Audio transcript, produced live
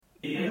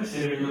The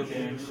Immaterial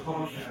Games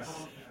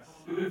Podcast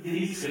with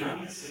these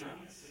guys.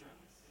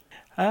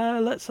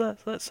 Let's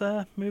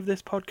move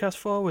this podcast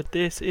forward.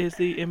 This is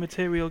the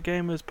Immaterial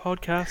Gamers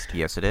Podcast.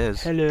 Yes, it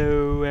is.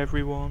 Hello,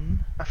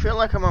 everyone. I feel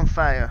like I'm on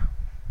fire.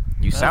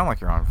 You sound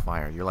like you're on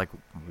fire. You're like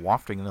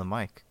wafting into the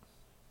mic.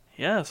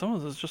 Yeah,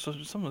 someone's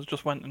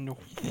just went and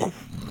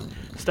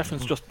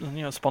Stefan's just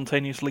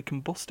spontaneously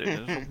combusted.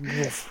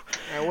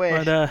 I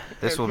wish. But,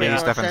 This will be Yeah.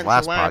 Stefan's Sense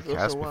last of life was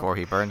podcast so well. before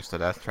he burns to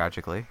death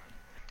tragically.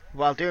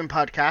 While doing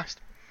podcast,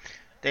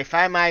 they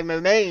find my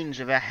remains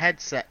with a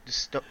headset just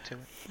stuck to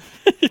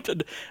it.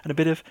 and a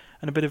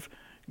bit of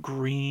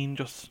green,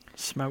 just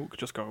smoke,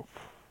 just go.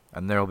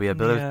 And there will be a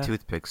bit Yeah. of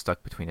toothpick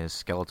stuck between his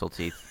skeletal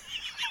teeth.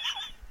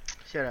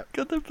 Shut up.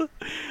 God,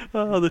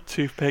 the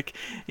toothpick.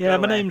 Yeah, Go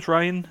my away. name's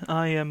Ryan.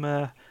 I am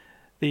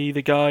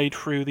the guide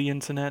through the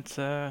internet.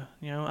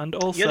 And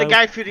also You're the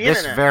guy through the This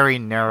internet. very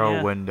narrow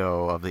Yeah.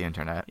 window of the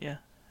internet. Yeah.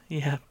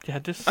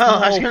 Just Oh,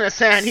 I was gonna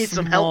say I need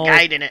some help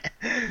guiding it.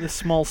 the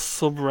small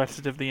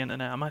subreddit of the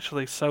internet. I'm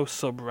actually so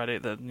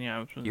subreddit that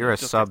You're it a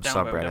just gets downloaded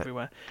sub-subreddit.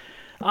 everywhere.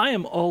 I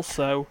am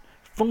also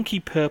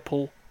Funky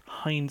Purple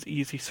Heinz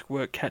Easy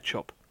Squirt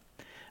Ketchup.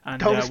 And,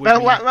 Don't with spell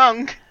me- that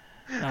wrong.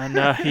 And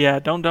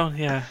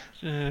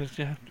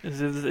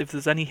if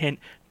there's any hint,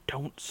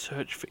 don't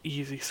search for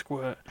Easy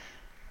Squirt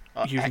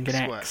Oh, using an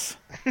X-Squirt. X.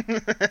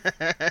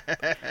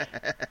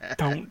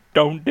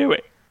 Don't do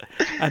it.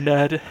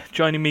 And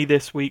joining me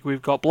this week,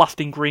 we've got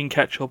Blasting Green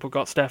Ketchup. We've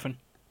got Stefan.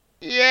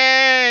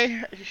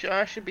 Yay! Sure,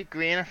 I should be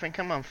green. I think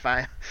I'm on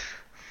fire.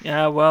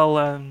 Yeah,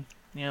 well,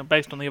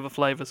 based on the other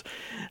flavours.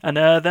 And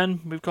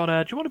then we've got.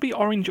 Do you want to be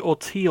orange or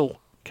teal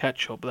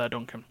ketchup there,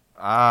 Duncan?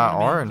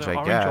 Orange, Is it I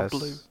orange guess. or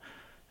blue?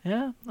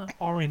 Yeah,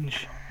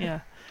 orange. Yeah.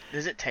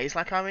 Does it taste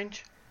like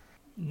orange?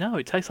 No,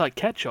 it tastes like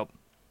ketchup.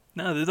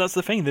 No, that's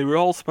the thing. They were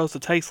all supposed to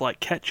taste like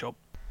ketchup.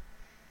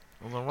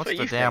 Well, then what's what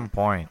the you damn think.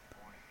 point?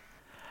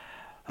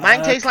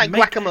 Mine tastes to like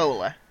make-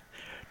 guacamole.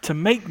 To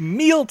make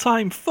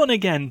mealtime fun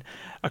again,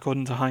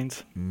 according to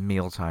Heinz.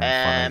 Mealtime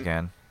fun Um,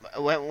 again.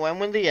 When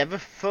were they ever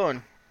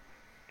fun?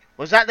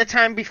 Was that the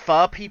time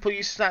before people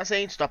used to start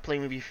saying stop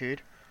playing with your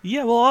food?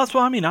 Yeah, well, that's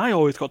what I mean. I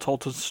always got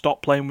told to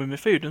stop playing with my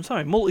food. I'm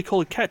sorry,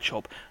 multicoloured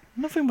ketchup.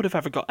 Nothing would have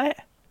ever got it.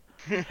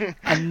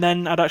 And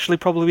then I'd actually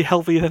probably be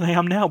healthier than I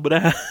am now, but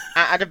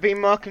I'd have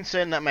been more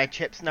concerned that my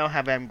chips now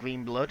have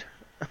green blood.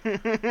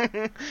 well,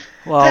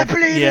 They're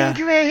bleeding yeah,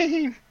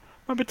 green!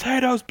 my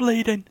potato's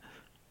bleeding.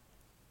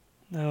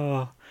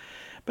 Oh,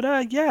 but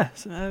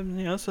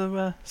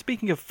So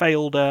speaking of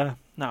failed, no,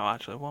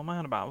 actually, what am I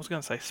on about? I was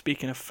going to say,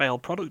 speaking of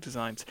failed product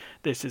designs,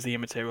 this is the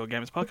Immaterial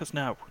Gamers Podcast.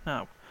 No.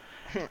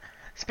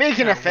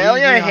 Speaking Yeah, of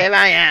failure, we are- here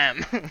I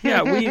am.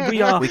 Yeah,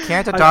 we are. We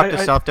can't adopt I-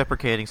 a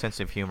self-deprecating sense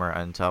of humor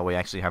until we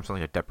actually have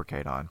something to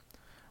deprecate on.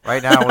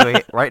 Right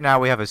now,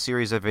 we have a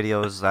series of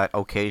videos that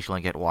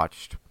occasionally get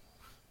watched.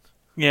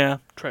 Yeah,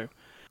 true.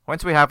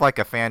 Once we have like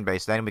a fan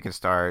base, then we can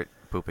start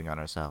pooping on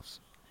ourselves.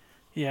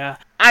 Yeah.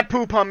 I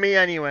poop on me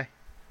anyway.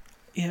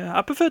 Yeah,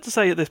 I prefer to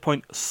say at this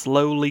point,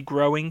 slowly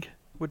growing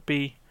would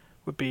be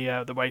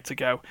the way to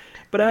go.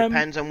 But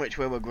Depends on which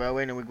way we're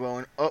growing. Are we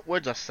growing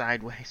upwards or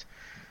sideways?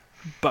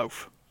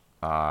 both.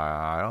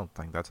 I don't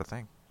think that's a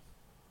thing.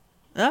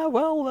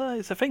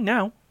 It's a thing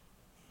now.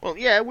 Well,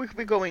 yeah, we could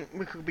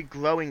be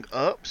growing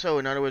up. So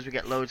in other words, we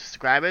get loads of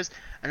subscribers,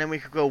 and then we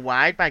could go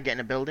wide by getting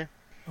a building.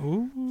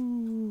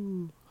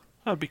 Ooh,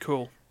 that'd be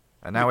cool.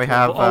 And now we Cool,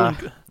 have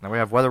but now we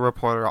have weather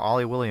reporter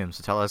Ollie Williams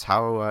to tell us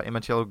how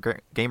Immaterial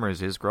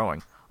Gamers is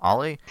growing.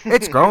 Ollie,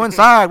 it's growing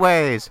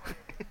sideways.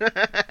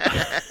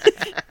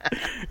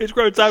 It's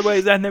growing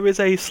sideways, and there is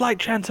a slight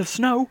chance of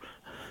snow.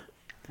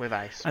 With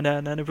ice. And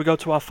then if we go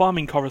to our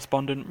farming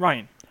correspondent,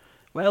 Ryan.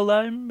 Well,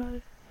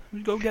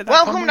 we go get that.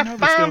 Welcome farming to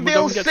harvest going. We'll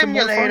go Farmville and get some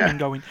more Simulator. farming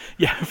going.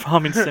 Yeah,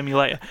 farming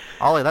simulator.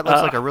 Ollie, that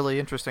looks like a really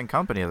interesting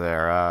company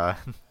there.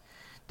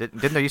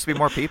 Didn't there used to be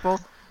more people?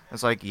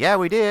 It's like, yeah,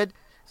 we did.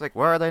 It's like,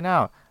 where are they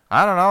now?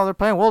 I don't know. They're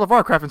playing World of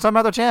Warcraft in some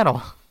other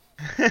channel.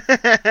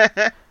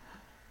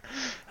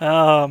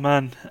 Oh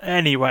man.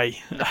 Anyway.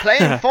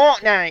 Playing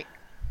Fortnite.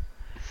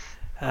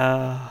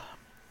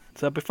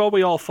 So before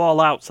we all fall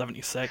out,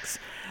 76,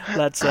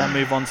 let's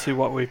move on to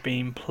what we've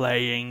been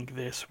playing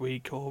this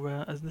week,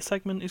 or as the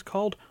segment is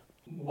called,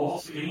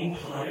 What's Been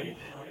Played?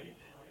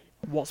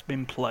 What's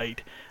Been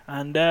Played?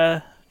 And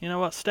you know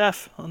what,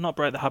 Steph? I'll not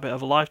break the habit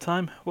of a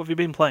lifetime. What have you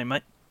been playing,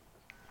 mate?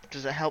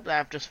 Does it help that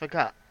I've just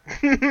forgot?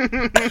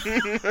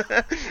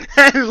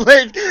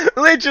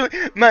 Literally,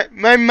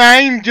 my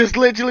mind just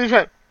literally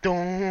went.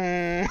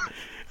 Dong.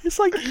 It's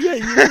like,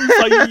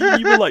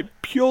 you were like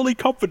purely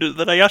confident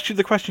that I asked you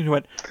the question. You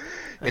went,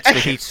 It's the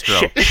heat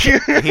stroke.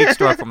 The heat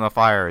stroke from the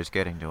fire is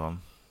getting to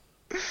him.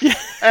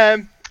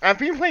 I've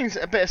been playing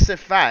a bit of Civ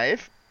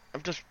 5.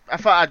 I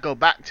thought I'd go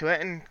back to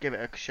it and give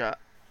it a shot.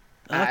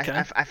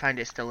 Okay. I find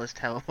it still as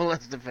terrible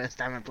as the first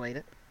time I played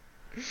it.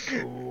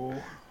 Ooh,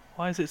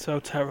 why is it so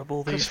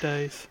terrible these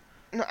days?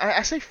 No,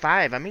 I say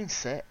 5. I mean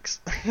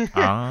 6.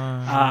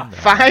 Ah, that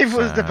 5 makes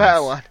was the sense.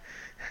 better one.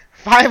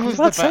 5 I was was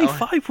the about to say better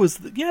one. 5 was...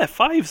 Yeah,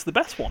 5's the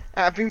best one.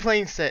 I've been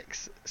playing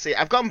 6. See,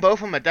 I've got them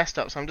both on my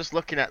desktop, so I'm just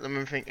looking at them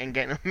and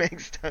getting them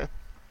mixed up.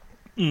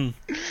 Mm.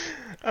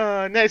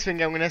 Next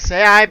thing I'm going to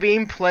say, I've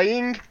been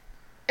playing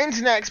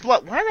Internet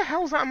Explorer. Why the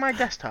hell's that on my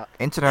desktop?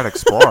 Internet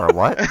Explorer,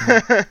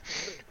 what?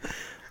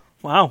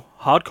 Wow,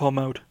 hardcore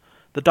mode.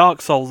 The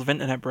Dark Souls of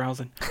internet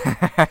browsing.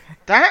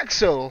 Dark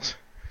Souls?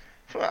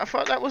 I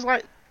thought that was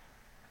like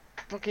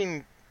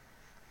fucking...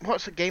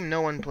 What's a game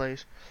no one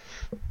plays?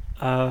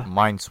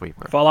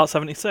 Minesweeper. Fallout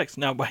 76.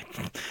 No, wait.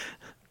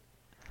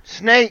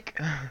 Snake!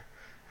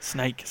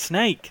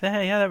 Snake.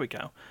 There we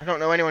go. I don't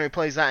know anyone who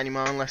plays that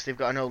anymore unless they've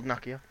got an old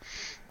Nokia.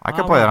 I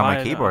could play that on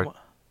my keyboard.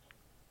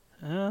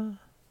 I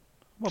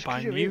want to buy a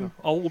Excuse new me.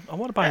 old. I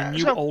want to buy a new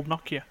So- old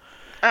Nokia.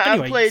 I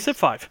Anyway, played Civ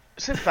 5.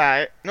 Civ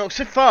 5. No,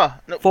 Civ 4.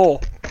 No, 4.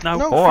 No,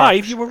 No.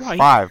 5. You were right.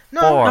 5, No,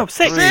 4, no,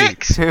 6. 3,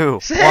 6. 2,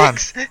 1.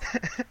 6!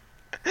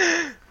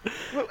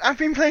 Well, I've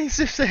been playing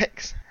Civ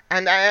 6.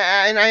 And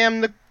I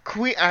am the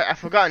queen... I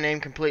forgot her name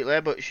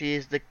completely, but she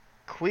is the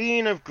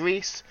Queen of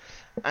Greece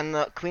and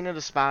the Queen of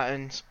the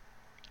Spartans.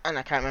 And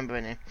I can't remember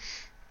her name.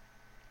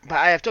 But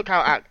I have took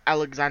out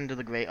Alexander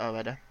the Great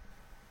already.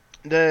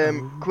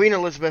 The Queen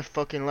Elizabeth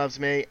fucking loves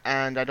me,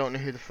 and I don't know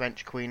who the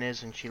French Queen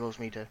is, and she loves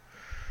me too.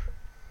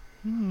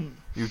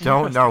 You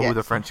don't know Yeah. who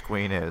the French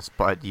Queen is,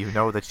 but you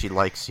know that she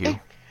likes you.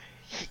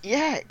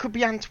 Yeah, it could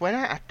be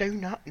Antoinette, I do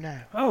not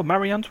know. Oh,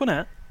 Marie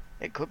Antoinette.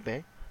 It could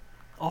be.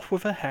 Off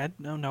with her head.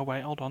 No,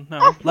 wait, hold on. No,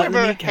 Off let with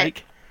them her eat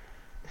cake.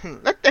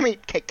 Let them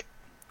eat cake.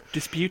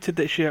 Disputed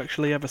that she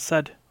actually ever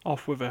said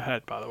off with her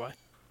head, by the way.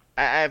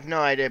 I have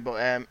no idea,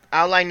 but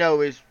all I know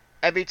is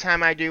every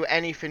time I do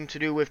anything to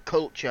do with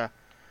culture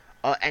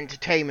or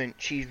entertainment,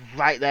 she's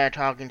right there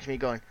talking to me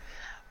going,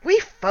 "We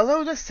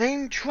follow the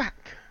same track."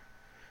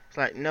 It's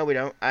like, no we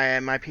don't.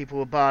 My people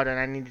were bored and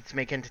I needed to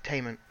make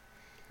entertainment.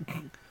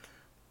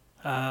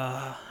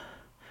 So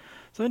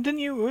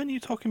weren't you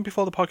talking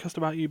before the podcast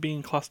about you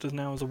being classed as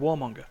now as a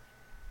warmonger?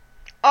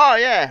 Oh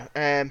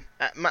yeah,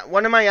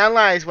 one of my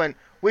allies went,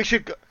 "We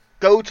should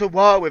go to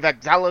war with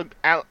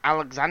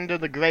Alexander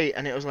the Great,"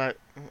 and it was like,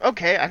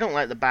 okay, I don't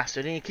like the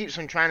bastard, and he keeps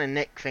on trying to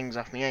nick things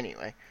off me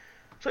anyway.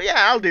 So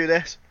yeah, I'll do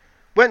this.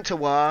 Went to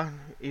war.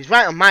 He's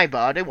right on my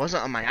border,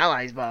 wasn't on my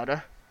allies'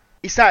 border.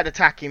 He started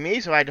attacking me,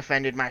 so I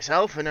defended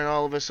myself, and then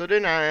all of a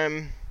sudden,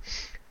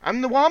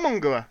 I'm the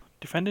warmonger.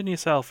 Defending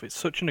yourself, it's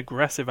such an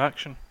aggressive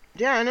action.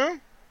 Yeah, I know.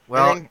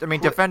 Well, And then I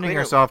mean, defending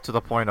yourself to the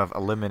point of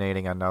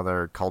eliminating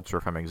another culture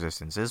from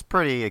existence is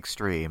pretty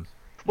extreme.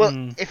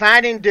 Well, if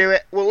I didn't do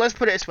it, well, let's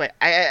put it this way.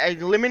 I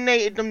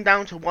eliminated them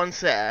down to one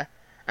city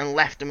and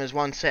left them as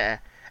one city.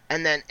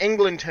 And then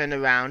England turned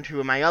around, who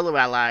were my other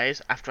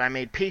allies, after I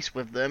made peace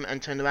with them,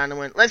 and turned around and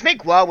went, "Let's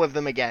make war with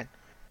them again."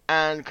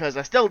 And because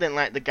I still didn't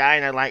like the guy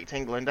and I liked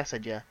England, I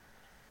said, yeah.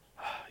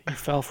 You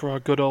fell for our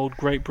good old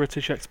Great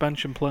British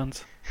expansion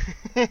plans.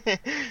 Hey,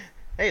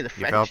 the You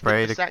French fell did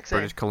prey the to exact same.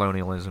 British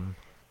colonialism.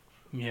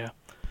 Yeah.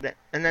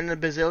 And then the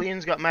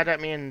Brazilians got mad at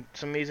me, and for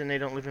some reason they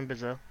don't live in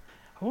Brazil.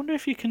 I wonder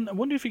if you can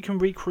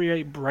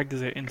recreate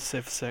Brexit in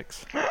Civ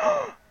 6.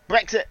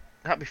 Brexit!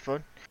 That'd be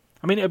fun.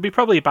 I mean, it'd be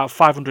probably about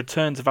 500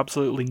 turns of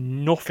absolutely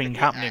nothing I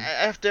happening.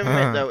 have to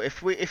admit, though,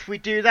 if we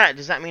do that,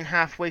 does that mean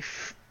halfway,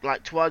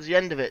 towards the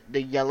end of it,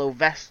 the yellow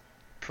vest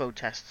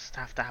protests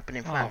have to happen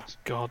in Oh France?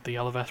 God, the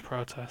yellow vest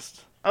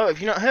protests. Oh, have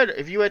you not heard it?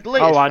 Have you heard the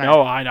latest? Oh, I one?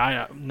 know, I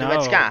know. The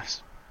red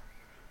scarves.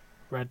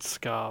 Red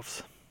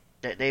scarves.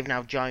 They've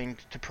now joined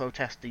to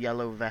protest the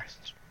yellow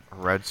vests.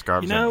 Red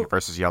scarves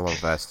versus yellow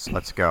vests.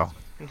 Let's go.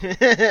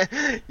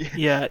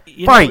 Yeah,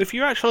 you Fight! know, if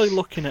you're actually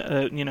looking at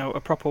a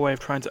proper way of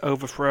trying to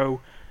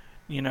overthrow,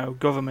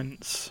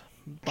 governments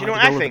by you know the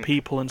what I will of think? the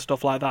people and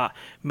stuff like that,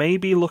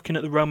 maybe looking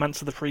at the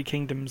Romance of the Three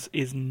Kingdoms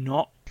is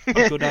not a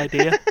good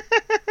idea.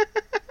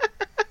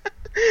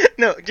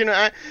 No, do you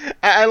know,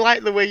 I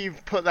like the way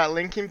you've put that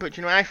link in, but do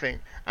you know what I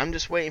think? I'm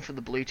just waiting for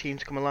the blue team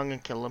to come along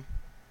and kill them.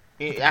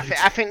 I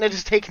think they're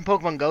just taking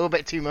Pokemon Go a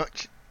bit too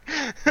much.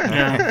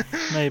 Yeah,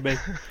 maybe.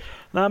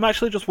 Now, I'm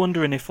actually just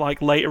wondering if,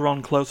 later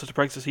on, closer to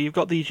Brexit, so you've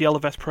got these yellow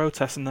vest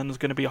protests, and then there's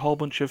going to be a whole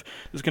bunch of...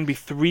 There's going to be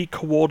 3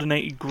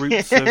 coordinated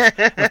groups of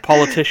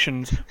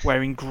politicians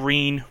wearing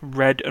green,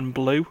 red, and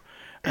blue,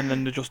 and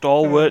then they just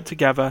all work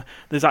together.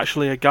 There's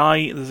actually a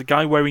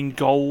guy wearing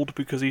gold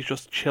because he's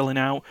just chilling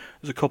out.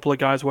 There's a couple of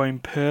guys wearing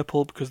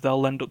purple because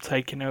they'll end up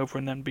taking over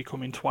and then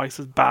becoming twice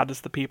as bad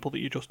as the people that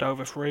you just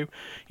overthrew.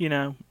 They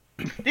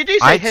do say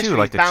I too history's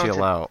like to bound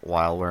chill out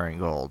while wearing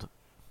gold.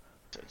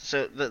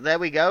 So there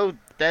we go.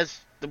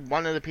 There's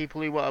one of the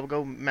people who want to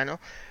go mental.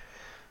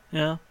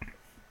 Yeah.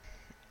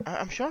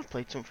 I'm sure I've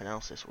played something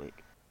else this week.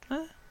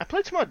 Huh? I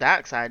played some more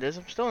Darksiders.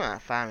 I'm still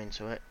not far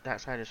into it.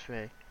 Darksiders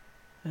 3.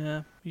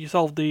 Yeah. You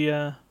solved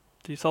the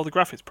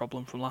graphics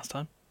problem from last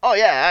time? Oh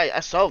yeah, I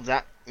solved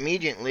that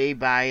immediately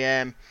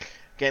by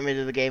getting rid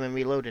of the game and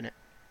reloading it.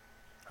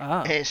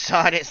 Ah. It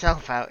sorted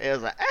itself out. It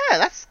was like,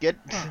 that's good.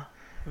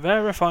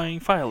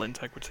 Verifying file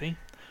integrity.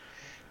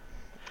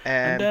 Um,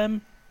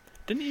 And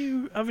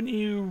haven't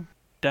you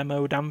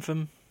demoed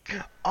Anthem?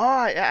 oh,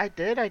 I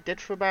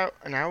did for about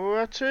an hour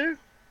or two.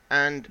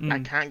 and I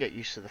can't get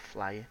used to the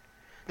flying.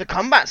 The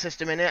combat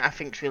system in it, I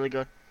think, is really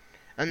good,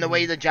 and the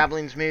way the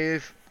javelins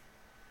move,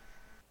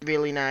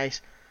 really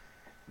nice.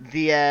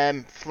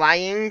 The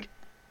flying,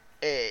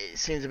 it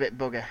seems a bit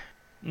bugger.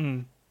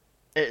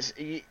 It's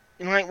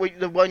like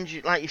the ones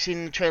you've seen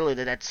in the trailer,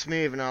 they're dead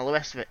smooth and all the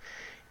rest of it.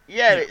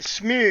 Yeah, it's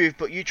smooth,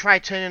 but you try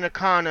turning a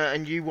corner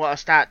and you want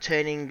to start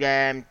turning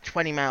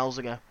 20 miles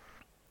ago.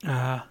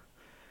 So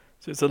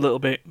it's a little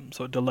bit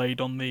sort of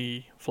delayed on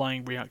the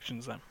flying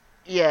reactions then.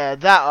 Yeah,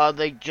 that or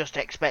they just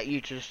expect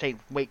you to just take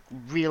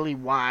really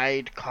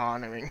wide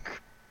cornering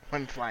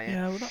when flying.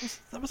 Yeah, well,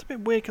 that was a bit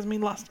weird because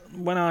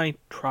when I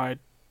tried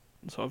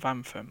sort of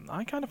Anthem,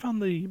 I kind of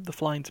found the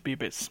flying to be a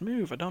bit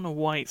smooth. I don't know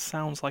why it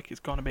sounds like it's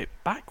gone a bit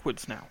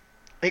backwards now.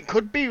 It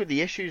could be with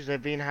the issues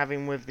they've been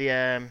having with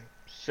the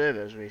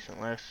servers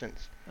recently,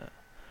 since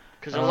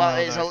because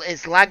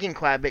it's lagging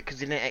quite a bit because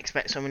they didn't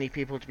expect so many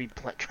people to be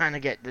trying to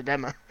get the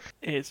demo.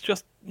 It's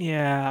just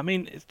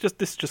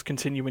this just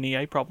continuing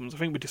EA problems. I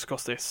think we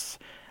discussed this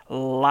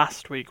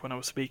last week when I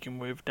was speaking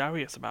with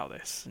Darius about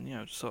this,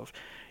 and sort of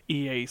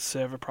EA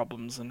server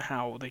problems and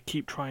how they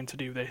keep trying to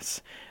do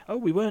this. Oh,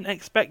 we weren't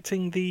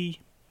expecting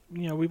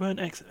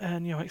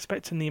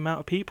expecting the amount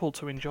of people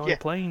to enjoy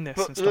playing this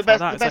and stuff like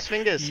that. The best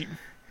thing is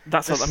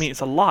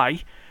it's a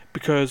lie.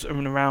 Because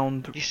in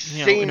around a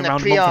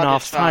month and a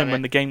half's time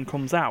when the game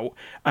comes out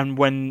and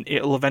when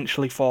it'll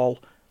eventually fall,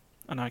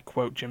 and I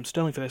quote Jim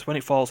Sterling for this, when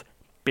it falls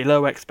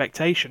below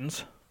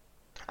expectations...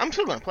 I'm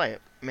still going to play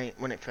it, mate,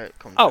 when it first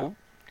comes out.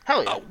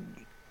 Hell yeah.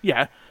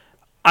 Yeah.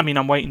 I mean,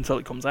 I'm waiting until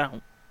it comes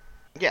out.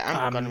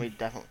 Yeah, I'm going to be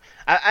definitely...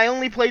 I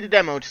only played the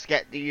demo just to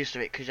get the used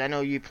to it, because I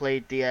know you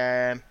played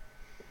the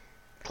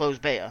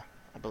closed beta,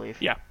 I believe.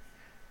 Yeah.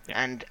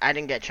 And I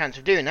didn't get a chance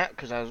of doing that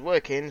because I was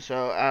working,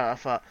 so I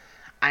thought...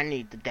 I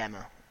need the demo.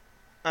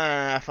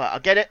 I thought,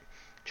 I'll get it.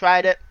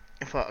 Tried it.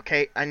 I thought,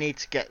 okay, I need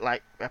to get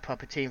like a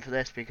proper team for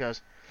this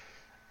because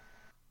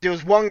there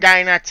was one guy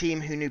in our team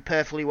who knew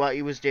perfectly what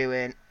he was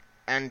doing,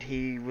 and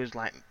he was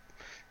like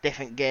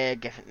different gear,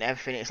 different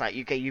everything. It's like,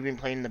 okay, you've been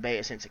playing the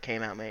beta since it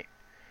came out, mate.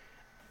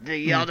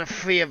 The other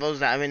three of us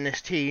that are in this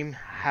team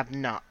have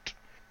not,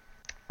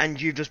 and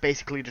you've just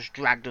basically just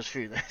dragged us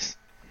through this.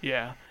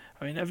 Yeah,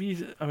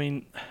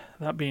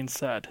 that being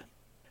said,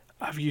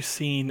 have you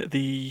seen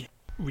the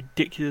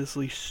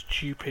ridiculously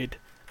stupid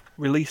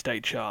release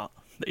date chart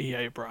that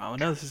EA brought out? I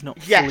know this is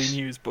not fully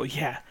news, but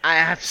yeah. I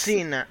have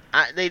seen that.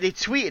 They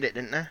tweeted it,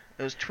 didn't they?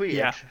 It was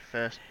tweeted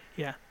first.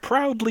 Yeah.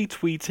 Proudly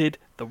tweeted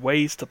the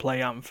ways to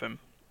play Anthem.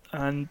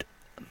 And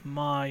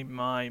my.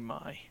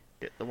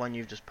 The one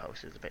you've just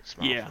posted is a bit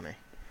small for me.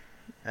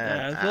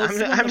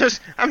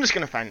 I'm just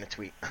gonna find the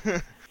tweet.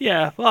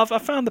 Yeah, well, I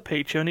found the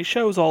picture and it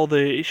shows all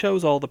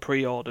the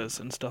pre-orders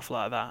and stuff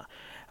like that.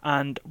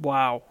 And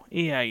wow,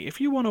 EA, if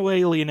you want to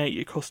alienate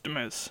your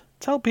customers,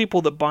 tell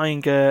people that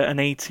buying an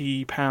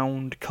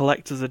 £80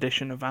 collector's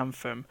edition of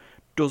Anthem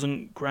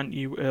doesn't grant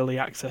you early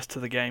access to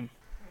the game.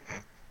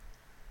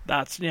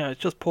 That's,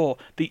 it's just poor.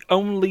 The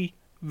only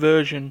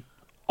version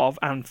of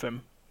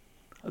Anthem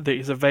that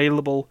is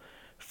available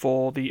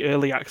for the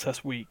early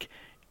access week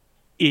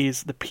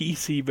is the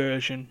PC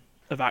version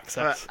of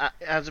access.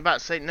 I was about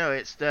to say, no,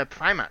 it's the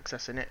Prime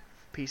Access, isn't it?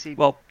 PC.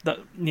 Well, so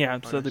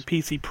the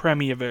PC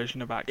Premier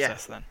version of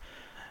access then.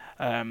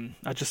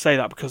 I just say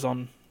that because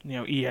on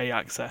EA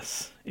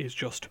Access is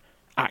just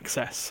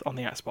access on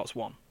the Xbox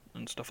One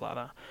and stuff like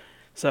that.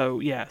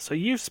 So so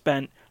you've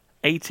spent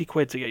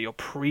 £80 to get your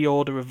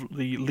pre-order of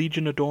the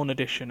Legion of Dawn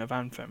edition of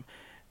Anthem,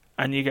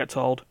 and you get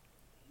told,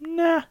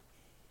 nah,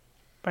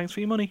 thanks for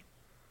your money.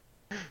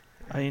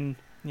 I mean,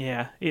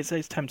 yeah, it's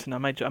tempting. I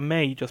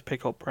may just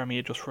pick up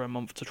Premier just for a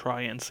month to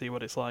try it and see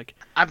what it's like.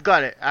 I've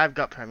got it. I've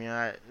got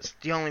Premier. It's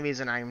the only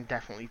reason I'm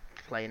definitely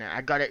playing it.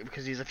 I got it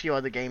because there's a few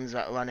other games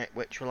that are on it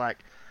which were like,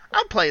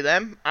 I'll play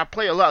them. I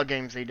play a lot of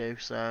games they do,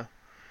 so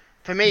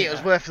for me it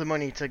was worth the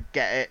money to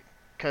get it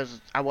because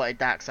I wanted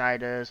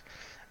Darksiders.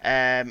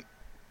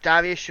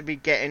 Darius should be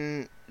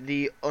getting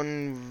the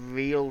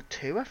Unreal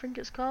 2, I think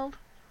it's called.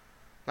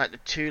 Like the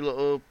two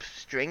little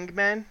string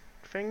men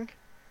thing.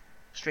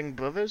 String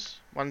brothers.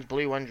 One's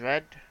blue, one's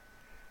red.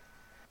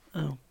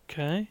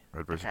 Okay.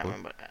 Red versus I can't blue.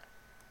 remember.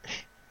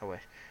 I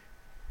wish.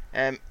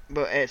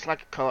 But it's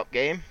like a co-op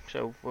game,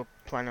 so we're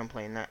planning on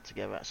playing that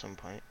together at some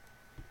point.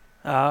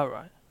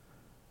 Right.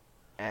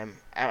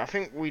 I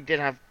think we did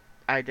have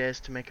ideas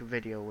to make a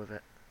video with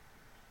it.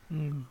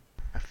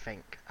 I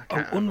think. I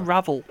can't remember.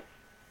 Unravel.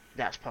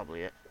 That's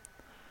probably it.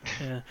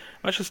 Yeah.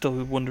 I'm actually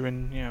still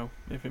wondering,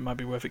 if it might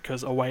be worth it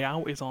because A Way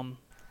Out is on.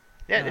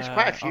 Yeah, there's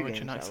quite a few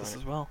Origin games Access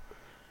as well.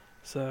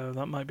 So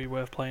that might be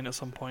worth playing at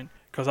some point.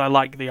 Because I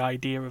like the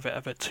idea of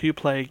a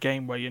two-player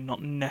game where you're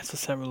not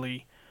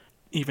necessarily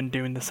even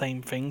doing the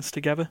same things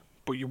together,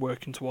 but you're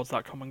working towards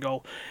that common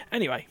goal.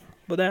 Anyway,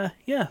 but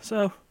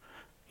so,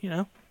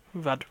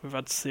 we've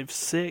had Civ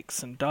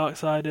 6 and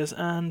Darksiders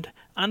and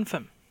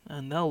Anthem.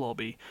 And they'll all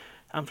be...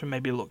 Anthem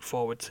maybe look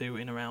forward to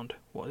in around,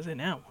 what is it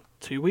now?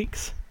 2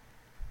 weeks?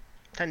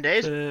 10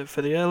 days.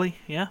 For the early,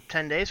 yeah?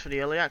 10 days for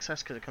the early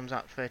access because it comes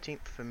out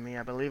 13th for me,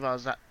 I believe. Or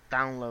is that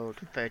download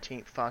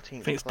 13th, 14th. I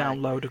think it's play.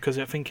 download because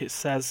I think it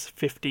says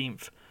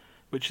 15th,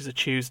 which is a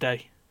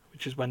Tuesday,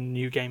 which is when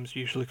new games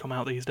usually come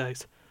out these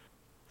days.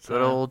 So,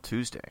 Good old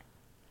Tuesday.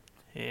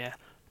 Yeah,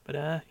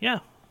 but yeah,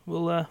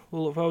 we'll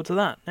look forward to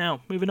that.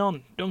 Now, moving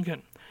on,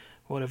 Duncan,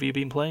 what have you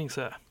been playing,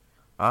 sir?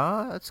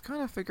 It's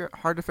kind of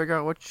hard to figure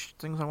out which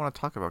things I want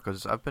to talk about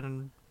because I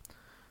haven't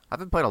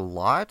played a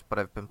lot, but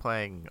I've been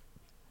playing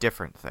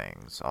different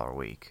things all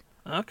week.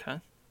 Okay.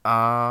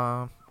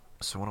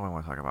 So what do I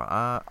want to talk about?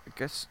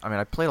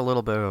 I played a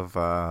little bit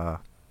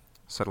of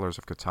Settlers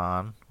of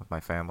Catan with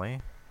my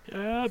family.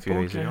 Yeah, few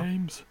board days ago.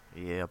 games.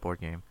 Yeah, board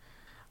game.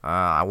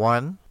 I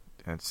won.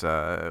 It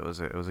was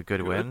a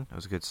good win. It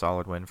was a good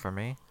solid win for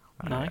me.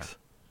 Nice.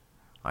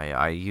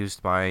 I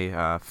used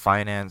my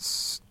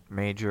finance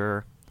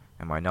major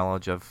and my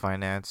knowledge of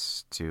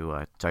finance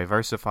to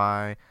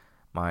diversify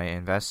my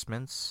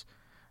investments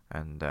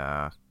and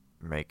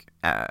make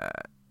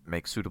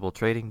suitable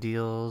trading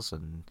deals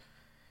and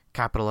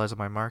capitalize on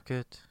my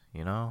market.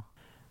 You know.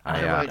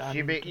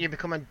 You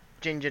become a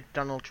ginger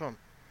Donald Trump.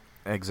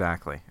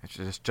 Exactly.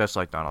 It's just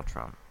like Donald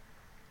Trump.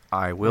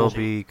 I will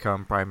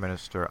become Prime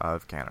Minister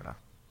of Canada.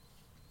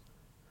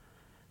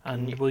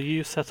 And will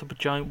you set up a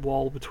giant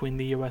wall between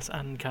the US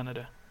and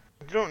Canada?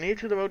 You don't need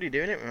to, they're already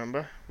doing it,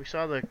 remember? We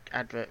saw the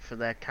advert for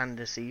their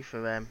candidacy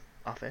for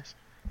office.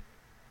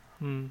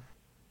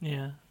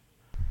 Yeah.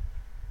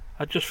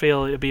 I just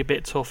feel it'd be a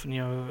bit tough,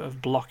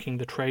 of blocking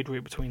the trade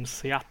route between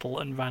Seattle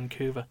and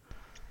Vancouver.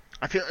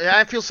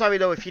 I feel sorry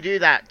though, if you do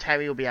that,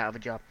 Terry will be out of a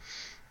job.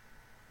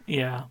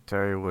 Yeah.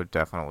 Terry would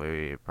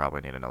definitely probably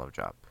need another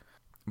job.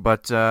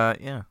 But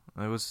yeah,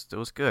 it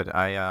was good.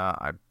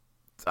 I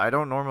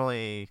don't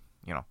normally,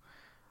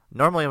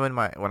 normally when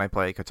I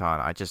play Catan,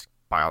 I just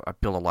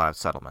build a lot of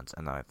settlements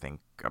and then I think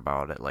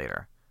about it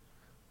later.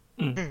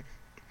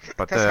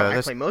 But that's how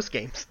I play most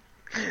games.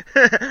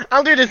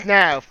 I'll do this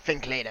now.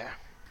 Think later.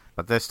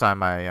 But this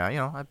time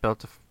I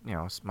built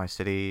my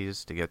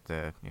cities to get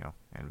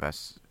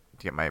invest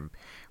to get my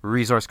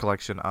resource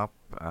collection up.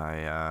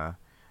 I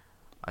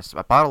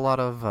bought a lot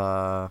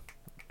of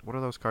what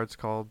are those cards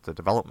called? The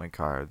development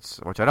cards,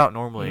 which I don't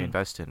normally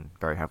invest in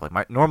very heavily.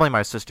 Normally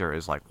my sister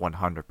is like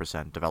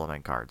 100%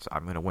 development cards.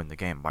 I'm going to win the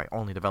game by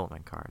only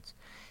development cards.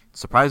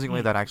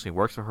 Surprisingly, that actually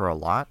works for her a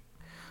lot.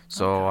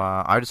 So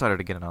I decided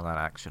to get in on that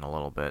action a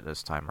little bit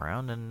this time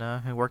around, and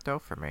it worked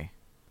out for me.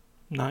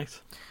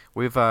 Nice.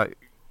 We've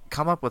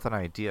come up with an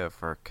idea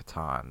for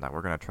Catan that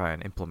we're going to try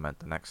and implement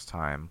the next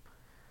time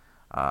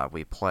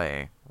we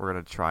play. We're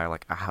going to try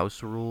like a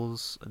house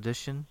rules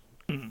edition.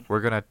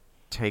 We're going to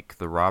take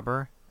the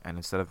robber, and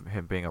instead of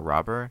him being a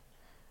robber,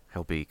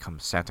 he'll become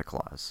Santa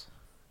Claus.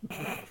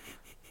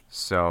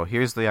 So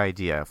here's the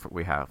idea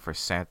we have for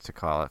Santa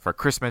Claus for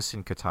Christmas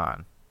in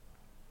Catan.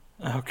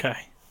 Okay.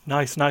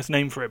 Nice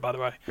name for it, by the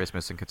way.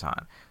 Christmas in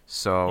Catan.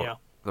 So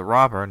the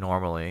robber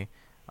normally,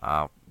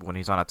 when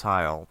he's on a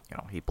tile,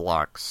 he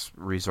blocks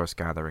resource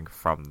gathering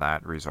from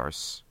that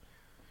resource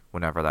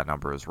whenever that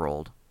number is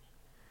rolled.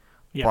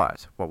 Yeah.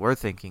 But what we're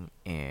thinking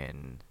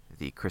in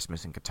the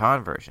Christmas in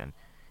Catan version,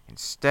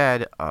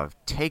 instead of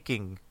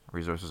taking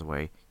resources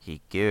away, he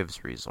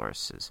gives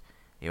resources.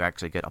 You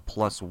actually get a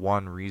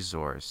 +1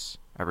 resource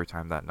every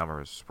time that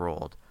number is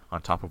rolled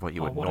on top of what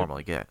you would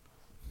normally get.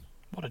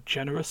 What a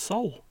generous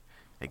soul.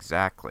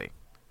 Exactly.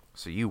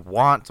 So you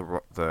want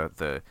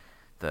the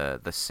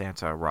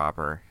Santa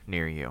robber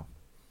near you.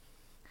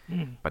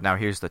 But now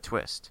here's the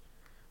twist.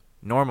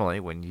 Normally,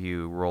 when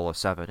you roll a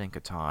 7 in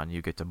Catan,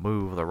 you get to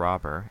move the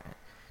robber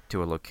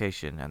to a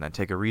location and then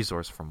take a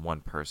resource from one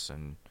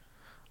person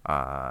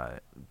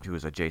who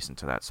is adjacent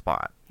to that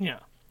spot. Yeah.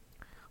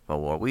 But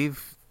what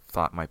we've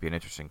thought might be an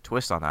interesting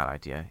twist on that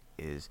idea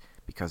is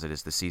because it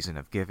is the season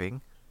of giving,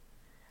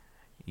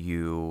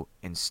 you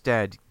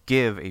instead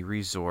give a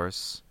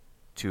resource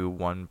to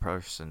one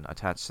person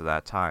attached to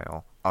that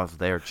tile of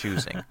their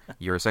choosing.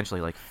 You're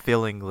essentially like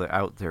filling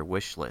out their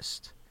wish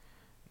list,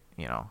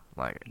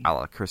 like a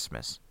la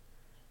Christmas.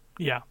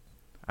 Yeah.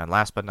 And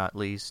last but not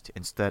least,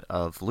 instead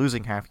of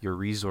losing half your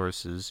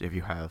resources if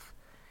you have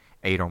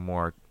 8 or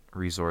more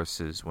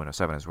resources when a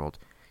 7 is rolled,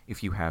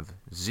 if you have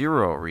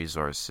 0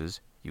 resources,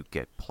 you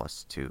get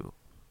 +2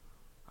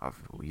 of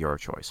your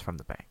choice from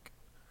the bank.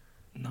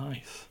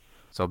 Nice.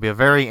 So it'll be a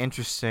very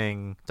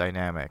interesting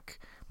dynamic,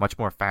 much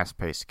more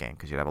fast-paced game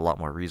because you'd have a lot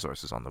more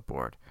resources on the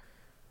board.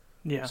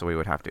 Yeah. So we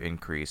would have to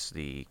increase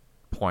the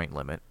point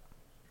limit.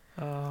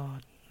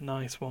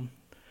 Nice one.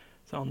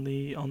 So on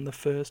the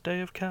first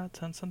day of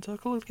Catan, Santa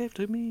Claus gave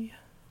to me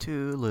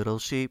 2 little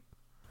sheep.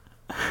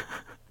 Do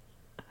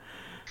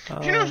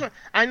you know something?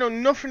 I know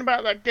nothing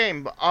about that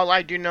game, but all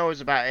I do know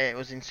is about it. It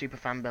was in Super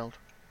Fan Build.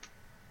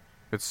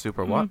 It's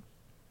Super what?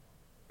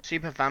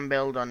 Super Fan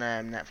Build on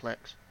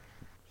Netflix.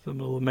 So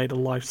they made a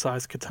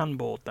life-size Catan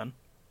board then?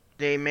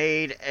 They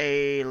made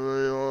a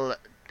little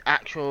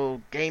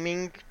actual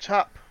gaming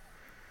top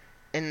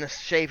in the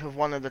shape of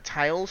one of the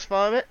tiles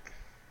for it.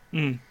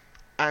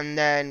 And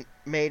then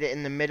made it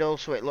in the middle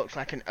so it looks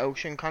like an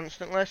ocean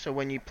constantly. So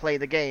when you play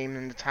the game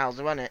and the tiles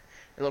are on it,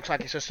 it looks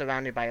like it's just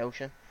surrounded by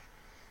ocean.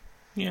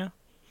 Yeah.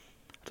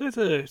 So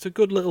it's a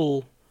good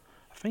little.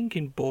 I think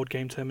in board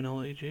game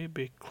terminology, it'd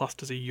be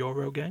classed as a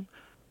Euro game.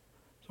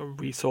 So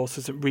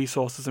resources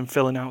and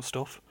filling out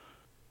stuff.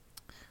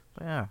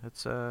 But yeah,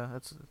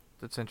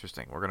 it's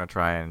interesting. We're gonna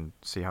try and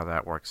see how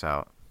that works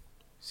out.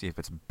 See if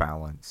it's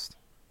balanced.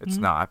 It's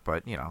not,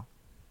 but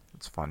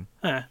it's fun.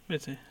 Yeah,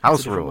 it's a House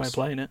different way rules. of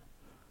playing it.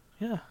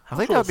 Yeah, I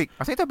think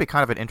that'd be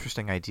kind of an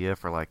interesting idea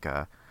for like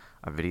a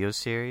video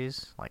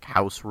series, like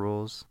house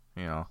rules.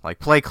 Like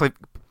play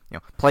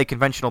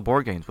conventional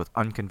board games with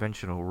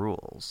unconventional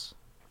rules.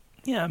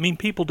 Yeah, I mean,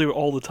 people do it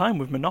all the time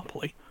with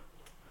Monopoly.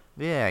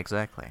 Yeah,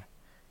 exactly.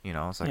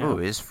 It's like, Yeah. oh,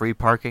 is free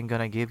parking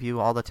gonna give you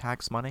all the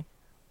tax money?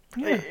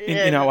 Yeah,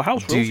 in our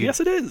house Do rules, you- yes,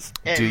 it is.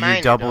 Do Mine you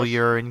it double does.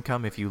 your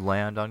income if you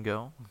land on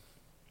go?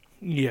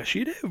 Yes,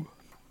 you do.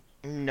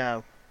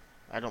 No,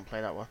 I don't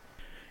play that one.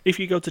 If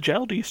you go to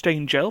jail, do you stay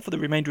in jail for the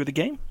remainder of the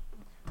game?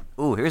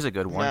 Ooh, here's a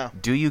good one. No.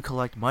 Do you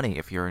collect money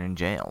if you're in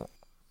jail?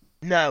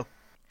 No.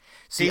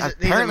 See, These are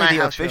apparently my the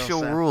house rules, official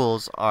so.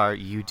 rules are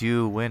you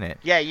do win it.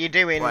 Yeah, you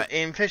do But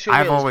in official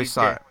I've rules, always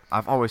you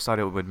do. thought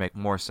it would make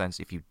more sense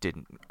if you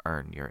didn't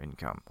earn your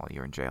income while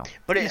you're in jail.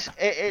 But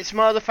it's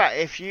more the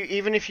fact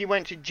even if you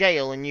went to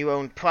jail and you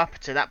owned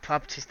property, that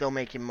property's still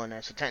making money.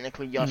 So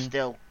technically, you're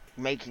still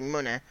making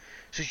money.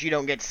 It's just you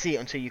don't get to see it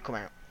until you come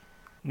out.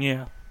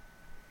 Yeah.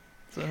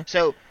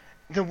 So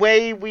the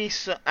way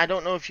I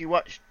don't know if you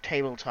watched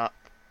Tabletop.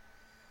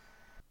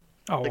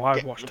 Oh, The I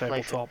ga- watched the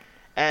playthrough.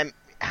 Tabletop.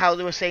 How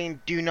they were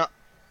saying do not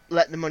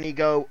let the money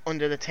go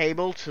under the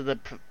table to the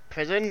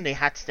prison. They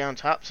had to stay on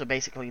top. So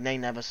basically, they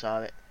never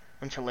saw it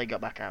until they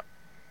got back out.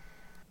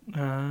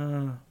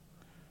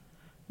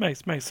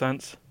 Makes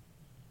sense.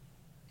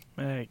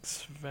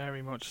 Makes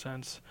very much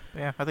sense.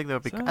 Yeah, I think that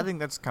would be. So- I think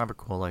that's kind of a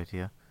cool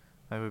idea.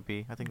 I think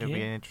that would be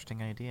Yeah. an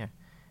interesting idea.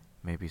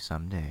 Maybe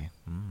someday.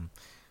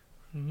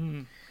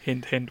 Hint,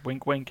 hint,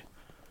 wink, wink.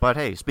 But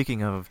hey,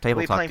 speaking of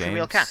tabletop playing for games,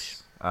 real cash?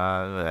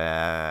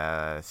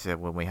 So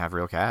when we have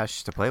real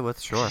cash to play with,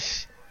 sure.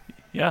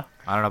 Yeah,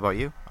 I don't know about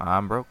you.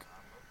 I'm broke.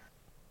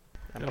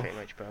 I'm pretty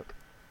much broke.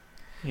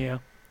 yeah.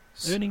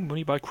 Earning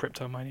money by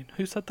crypto mining.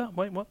 Who said that?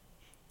 Wait, what?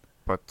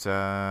 But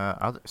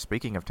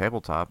speaking of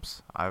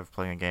tabletops, I've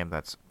played a game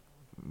that's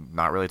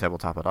not really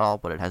tabletop at all,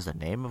 but it has the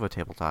name of a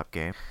tabletop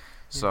game.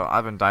 So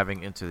I've been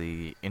diving into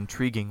the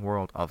intriguing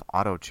world of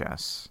auto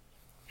chess,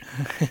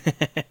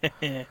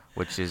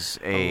 which is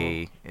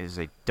a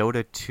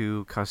Dota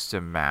 2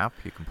 custom map.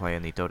 You can play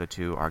in the Dota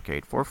 2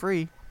 arcade for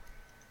free.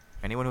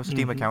 Anyone who has a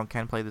Steam account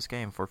can play this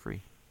game for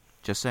free.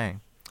 Just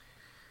saying.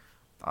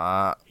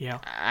 Yeah.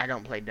 I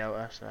don't play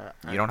Dota, so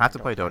You don't have to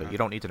play Dota. You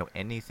don't need to know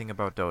anything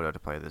about Dota to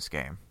play this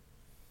game.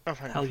 Oh,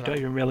 thank Hell, you you for don't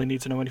that. even really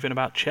need to know anything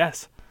about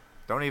chess.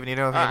 Don't even need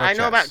to know anything about I know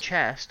chess. about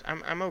chess.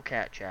 I'm okay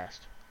at chess.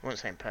 I wouldn't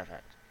say I'm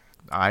perfect.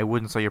 I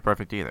wouldn't say you're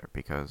perfect either,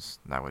 because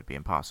that would be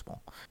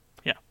impossible.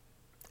 Yeah.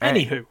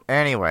 Any- Anywho.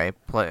 Anyway,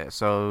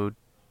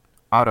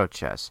 auto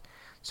chess.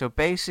 So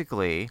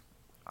basically,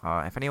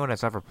 if anyone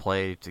has ever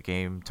played a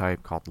game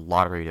type called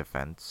Lottery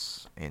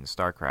Defense in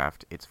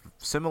StarCraft, it's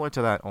similar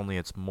to that, only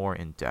it's more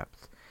in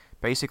depth.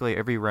 Basically,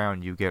 every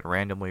round you get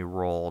randomly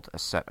rolled a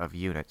set of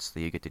units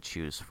that you get to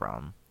choose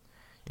from.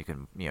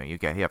 You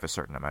have a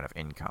certain amount of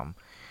income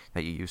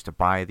that you use to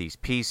buy these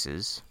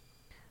pieces,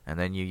 and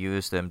then you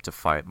use them to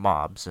fight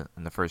mobs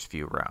in the first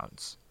few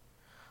rounds.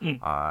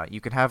 You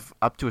can have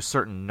up to a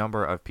certain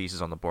number of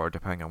pieces on the board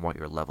depending on what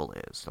your level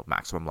is. So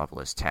maximum level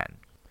is 10.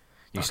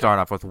 You start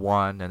off with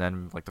 1, and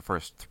then like the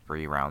first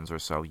 3 rounds or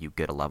so, you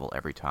get a level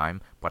every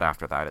time. But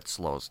after that, it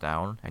slows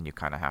down, and you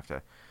kind of have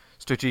to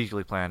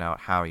strategically plan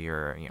out how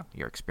your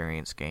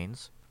experience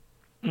gains.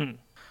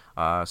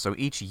 So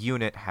each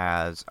unit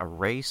has a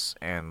race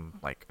and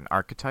like an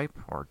archetype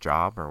or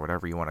job or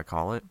whatever you want to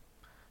call it.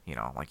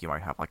 Like you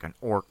might have like an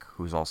orc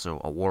who's also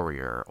a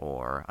warrior,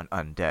 or an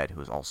undead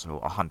who's also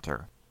a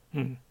hunter.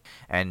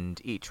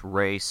 And each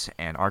race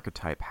and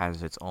archetype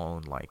has its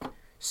own like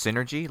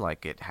synergy,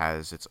 like it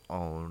has its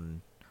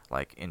own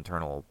like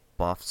internal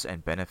buffs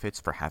and benefits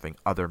for having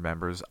other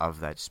members of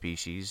that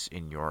species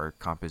in your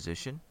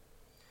composition.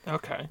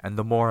 Okay. And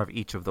the more of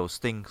each of those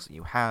things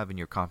you have in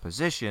your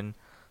composition,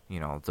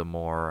 the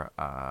more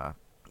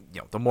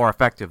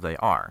effective they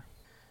are.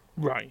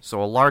 Right.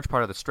 So a large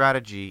part of the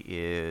strategy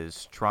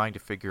is trying to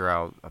figure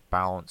out a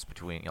balance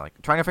between,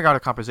 trying to figure out a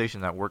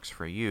composition that works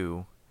for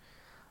you,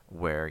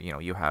 where,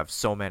 you have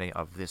so many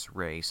of this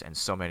race and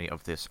so many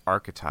of this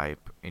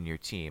archetype in your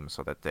team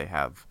so that they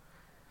have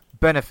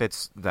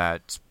benefits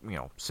that,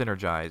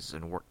 synergize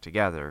and work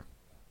together.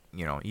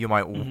 You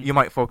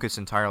might focus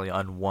entirely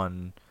on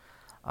one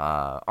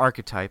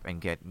archetype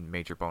and get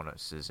major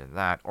bonuses in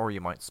that, or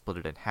you might split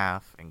it in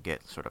half and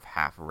get sort of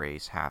half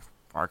race, half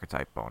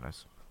archetype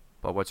bonus.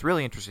 But what's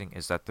really interesting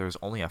is that there's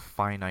only a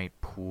finite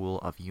pool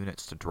of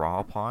units to draw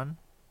upon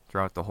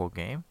throughout the whole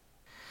game.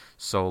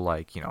 So,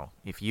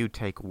 if you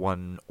take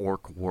one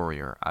orc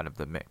warrior out of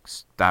the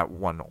mix, that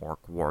one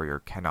orc warrior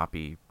cannot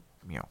be,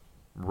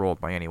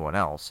 rolled by anyone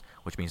else,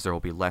 which means there will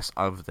be less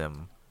of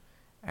them,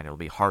 and it'll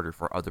be harder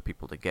for other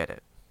people to get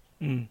it.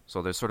 Mm.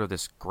 So there's sort of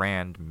this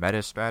grand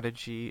meta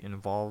strategy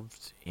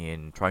involved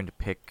in trying to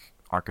pick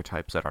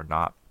archetypes that are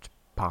not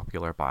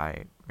popular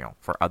by,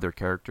 for other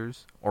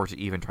characters, or to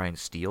even try and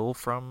steal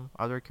from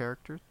other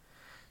characters.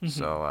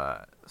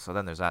 So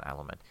then there's that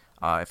element.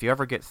 If you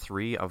ever get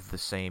 3 of the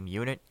same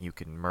unit, you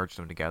can merge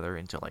them together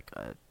into like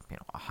a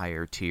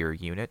higher tier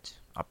unit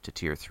up to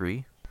tier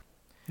 3.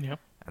 Yeah.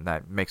 And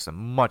that makes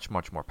them much,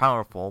 much more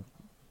powerful,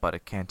 but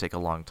it can take a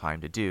long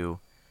time to do,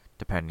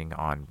 depending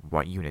on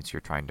what units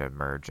you're trying to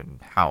merge and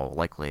how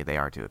likely they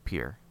are to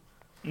appear.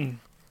 Mm.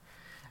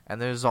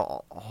 And there's a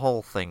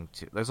whole thing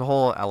there's a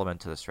whole element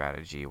to the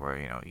strategy where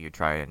you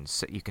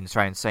can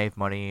try and save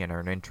money and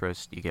earn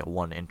interest. You get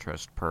 1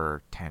 interest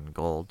per 10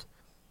 gold.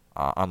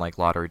 Unlike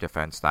lottery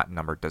defense, that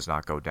number does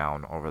not go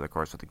down over the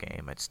course of the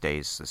game. It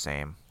stays the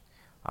same.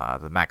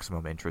 The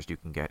maximum interest you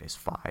can get is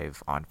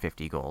 5 on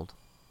 50 gold.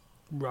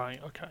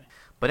 Right. Okay.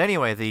 But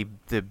anyway,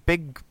 the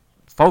big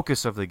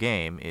focus of the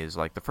game is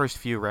like the first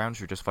few rounds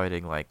you're just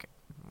fighting like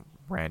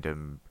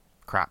random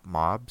crap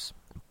mobs.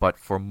 But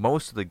for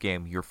most of the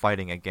game, you're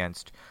fighting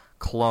against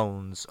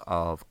clones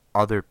of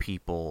other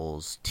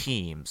people's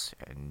teams,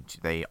 and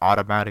they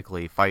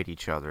automatically fight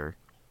each other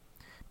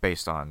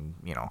based on,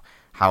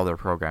 how they're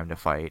programmed to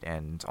fight,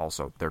 and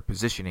also their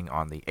positioning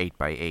on the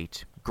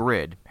 8x8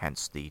 grid,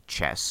 hence the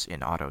chess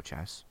in auto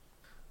chess.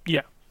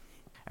 Yeah.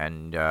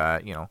 And,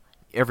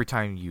 every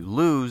time you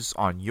lose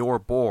on your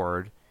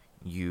board,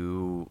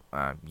 you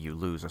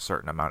lose a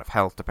certain amount of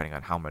health depending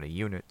on how many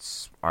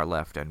units are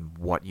left and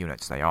what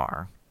units they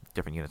are.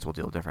 Different units will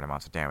deal different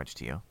amounts of damage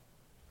to you.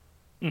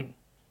 Mm.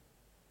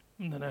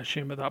 And then I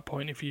assume at that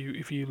point, if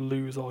you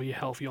lose all your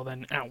health, you're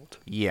then out.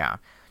 Yeah.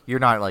 You're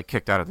not, like,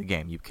 kicked out of the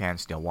game. You can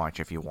still watch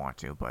if you want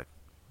to, but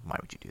why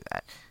would you do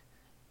that?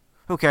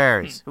 Who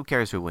cares? Who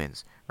cares who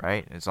wins,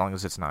 right? As long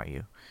as it's not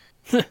you.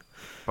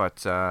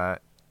 But,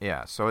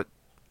 yeah, so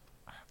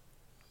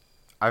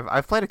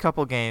I've played a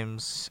couple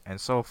games, and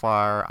so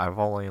far I've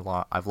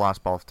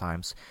lost both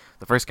times.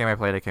 The first game I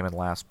played, I came in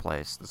last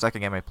place. The second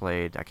game I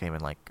played, I came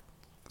in, like,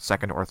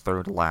 second or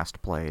third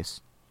last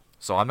place.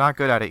 So I'm not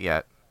good at it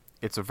yet.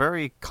 It's a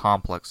very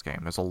complex game.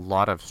 There's a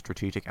lot of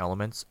strategic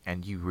elements,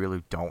 and you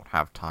really don't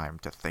have time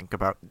to think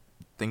about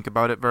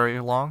it very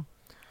long.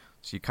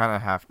 So you kind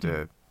of have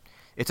to.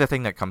 It's a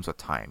thing that comes with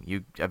time.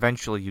 You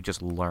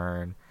just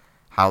learn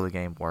how the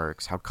game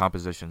works, how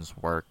compositions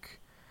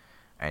work,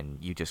 and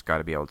you just got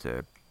to be able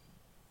to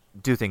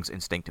do things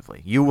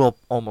instinctively. You will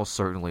almost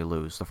certainly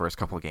lose the first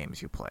couple of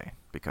games you play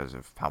because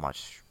of how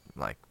much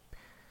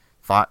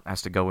thought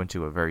has to go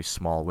into a very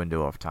small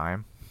window of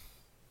time.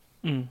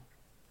 Mm.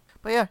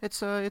 But yeah,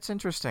 it's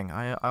interesting.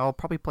 I'll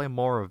probably play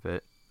more of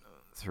it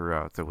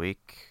throughout the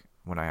week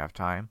when I have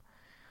time.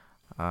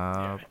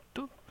 Yeah,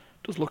 it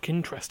does look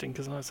interesting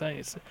because, like I say,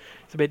 it's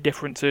a bit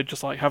different to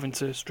just like having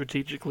to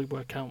strategically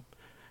work out,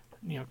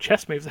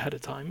 chess moves ahead of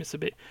time. It's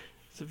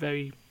a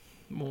very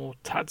more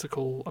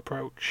tactical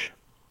approach,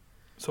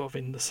 sort of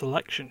in the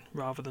selection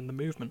rather than the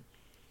movement,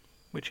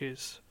 which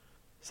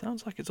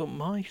sounds like it's up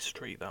my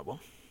street, that one.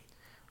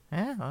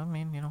 Yeah, I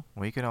mean,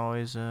 we could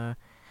always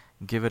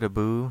give it a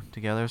boo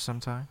together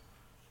sometime.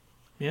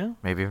 Yeah.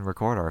 Maybe even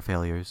record our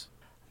failures.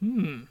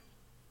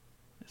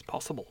 It's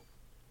possible.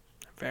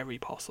 Very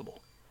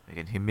possible. We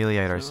can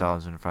humiliate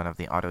ourselves in front of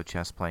the auto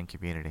chess playing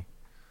community.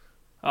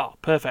 Oh,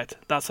 perfect.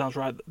 That sounds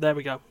right. There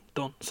we go.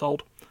 Done.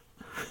 Sold.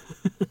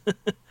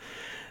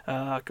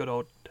 Good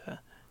old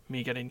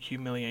me getting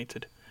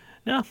humiliated.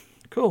 Yeah,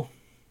 cool.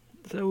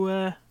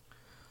 So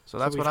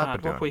that's what I've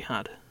been doing. What we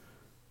had.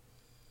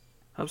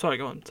 I'm sorry,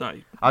 go on.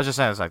 Sorry. I was just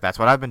saying, that's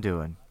what I've been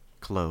doing.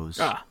 Close.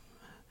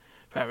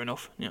 Fair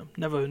enough.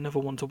 Never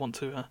want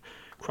to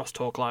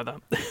cross-talk like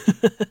that.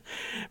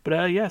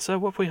 But yeah, so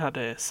what we had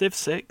here? Civ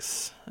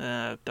 6,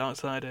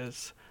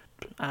 Darksiders,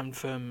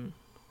 Anthem,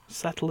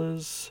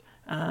 Settlers,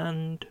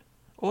 and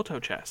Auto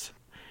Chess.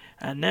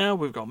 And now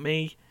we've got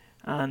me,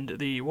 and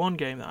the one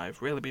game that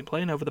I've really been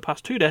playing over the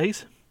past 2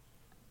 days,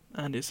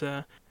 and it's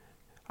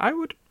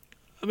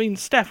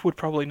Steph would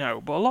probably know,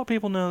 but a lot of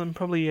people know I'm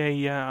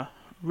probably a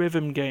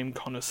rhythm game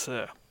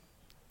connoisseur.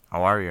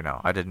 How are you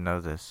now? I didn't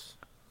know this.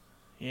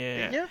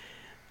 Yeah.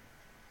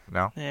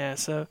 No? Yeah,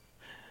 so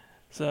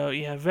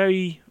yeah,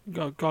 very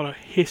got a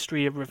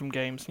history of rhythm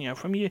games,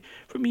 from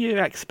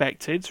your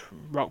expected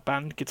Rock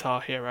Band,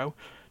 Guitar Hero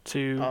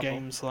to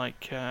games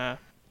like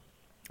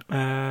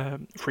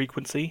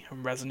Frequency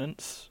and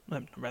Resonance,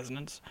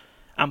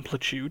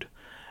 Amplitude,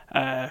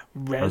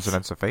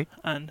 Resonance of Fate?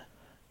 And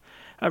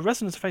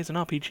Resonance of Fate is an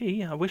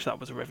RPG. I wish that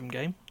was a rhythm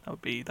game.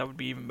 That would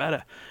be even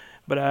better.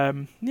 But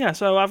yeah,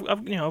 so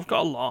I've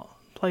got a lot.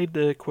 Played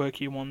the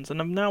quirky ones, and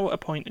I'm now at a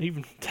point.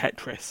 Even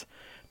Tetris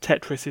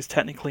is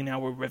technically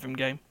now a rhythm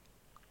game.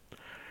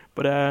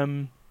 But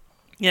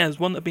yeah, there's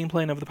one that I've been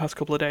playing over the past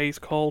couple of days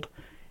called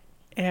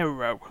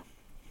Aero,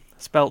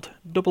 spelt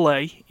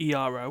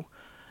AAERO,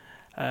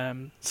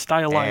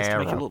 stylized to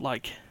make it look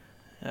like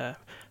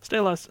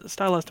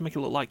stylized to make it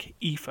look like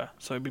ether,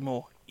 so it'd be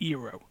more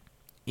Eero.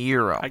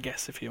 Eero. I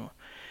guess if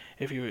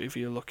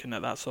you're looking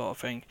at that sort of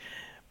thing.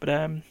 But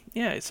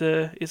yeah, it's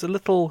a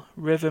little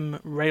rhythm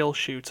rail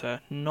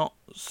shooter, not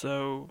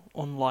so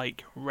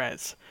unlike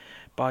Rez,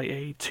 by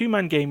a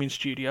two-man gaming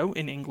studio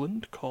in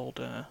England called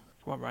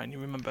what, Ryan, you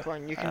remember? Come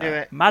on, you can do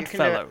it. Mad You can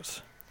do it.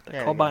 Fellows.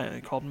 There we go.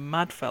 They're called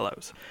Mad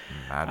Fellows.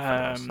 Mad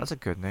Fellows. That's a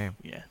good name.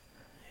 Yeah,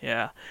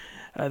 yeah.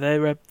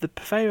 They're the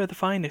purveyor of the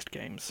finest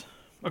games,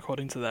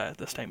 according to their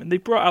statement. They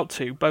brought out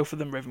two, both of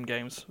them rhythm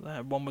games.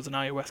 One was an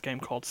iOS game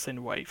called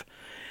Synwave.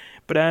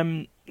 But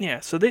yeah,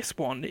 so this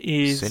one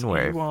is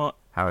Synwave.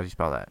 How do you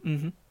spell that?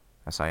 Mm-hmm.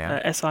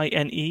 S-I-N?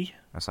 S-I-N-E.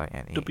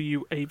 S-I-N-E.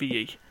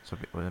 W-A-V-E. So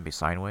wouldn't it be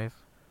sine wave?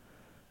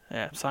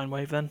 Yeah, sine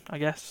wave then, I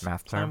guess.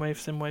 Math sine term? wave,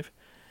 sin wave.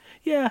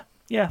 Yeah,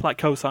 like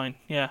cosine,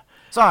 yeah.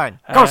 Sine,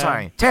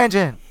 cosine,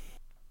 tangent!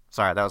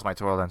 Sorry, that was my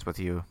total lens with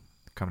you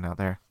coming out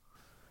there.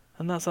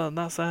 And that's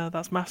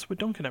maths with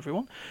Duncan,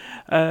 everyone.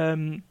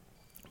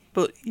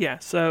 But yeah,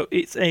 so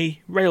it's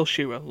a rail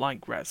shooter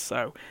like Rez.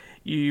 So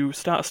you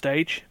start a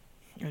stage,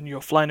 and you're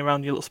flying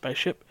around your little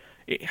spaceship.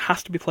 It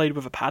has to be played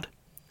with a pad,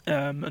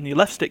 and your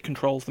left stick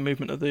controls the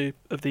movement of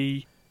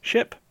the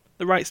ship.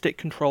 The right stick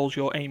controls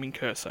your aiming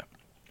cursor,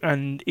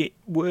 and it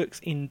works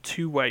in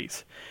two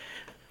ways.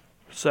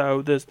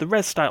 So there's the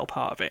Rez style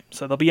part of it.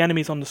 So there'll be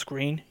enemies on the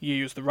screen. You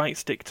use the right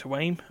stick to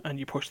aim, and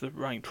you push the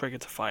right trigger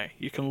to fire.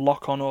 You can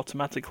lock on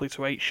automatically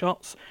to 8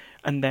 shots,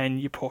 and then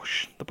you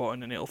push the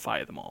button, and it'll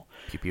fire them all.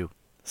 Pew pew.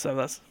 So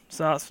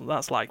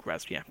that's like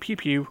Rez, yeah. Pew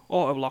pew,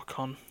 auto lock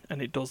on,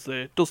 and it does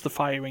the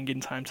firing in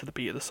time to the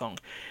beat of the song.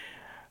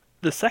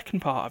 The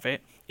second part of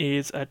it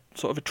is a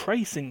sort of a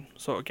tracing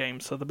sort of game.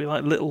 So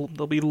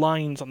there'll be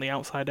lines on the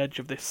outside edge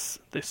of this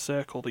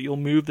circle that you'll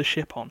move the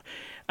ship on,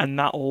 and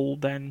that'll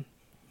then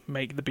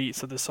make the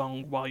beats of the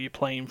song while you're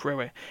playing through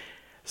it.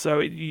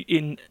 So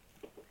in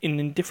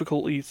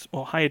difficulties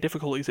or higher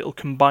difficulties, it'll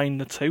combine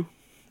the two.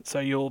 So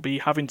you'll be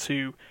having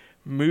to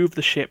move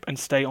the ship and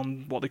stay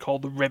on what they call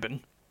the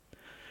ribbon,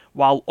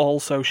 while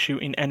also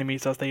shooting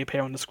enemies as they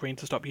appear on the screen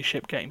to stop your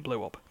ship getting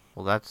blew up.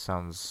 Well, that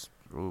sounds...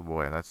 Oh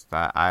boy,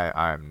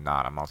 I'm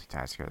not a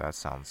multitasker. That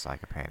sounds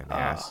like a pain in the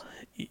ass.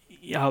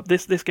 Yeah,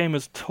 this game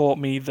has taught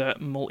me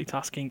that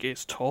multitasking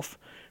is tough,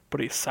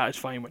 but it's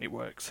satisfying when it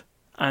works.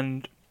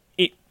 And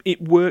it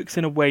works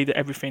in a way that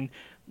everything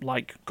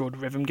like good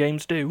rhythm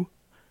games do.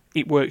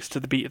 It works to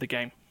the beat of the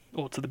game,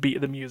 or to the beat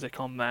of the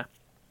music on there.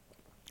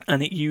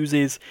 And it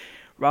uses,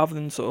 rather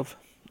than sort of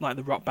like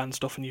the rock band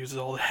stuff and uses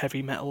all the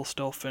heavy metal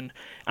stuff, and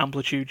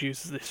Amplitude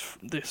uses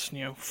this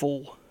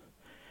full,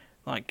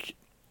 like,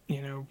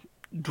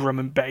 drum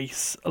and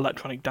bass,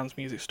 electronic dance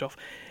music stuff.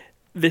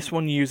 This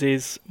one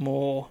uses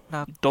more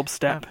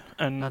dubstep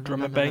and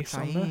drum and bass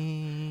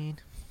on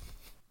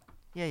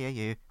there.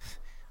 Yeah.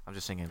 I'm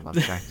just singing Love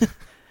Shack.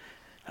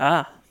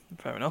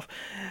 Fair enough.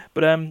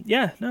 But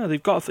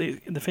they've got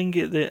the thing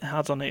that it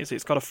has on it is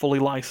it's got a fully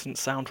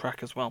licensed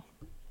soundtrack as well.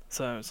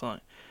 So it's like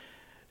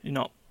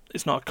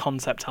it's not a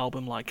concept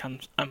album like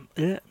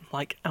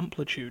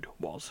Amplitude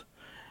was.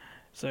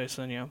 So it's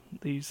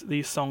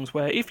these songs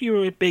where if you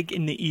were big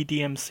in the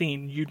EDM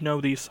scene, you'd know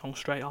these songs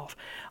straight off.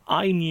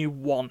 I knew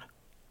one.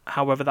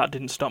 However, that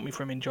didn't stop me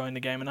from enjoying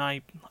the game, and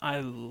I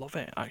love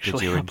it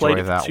actually. Did you I played enjoy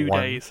it for that 2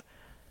 one? days.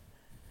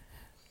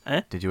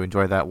 Did you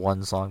enjoy that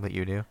one song that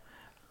you knew?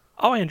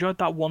 Oh, I enjoyed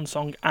that one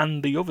song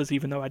and the others,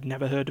 even though I'd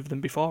never heard of them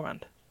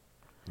beforehand.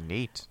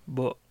 Neat.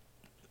 But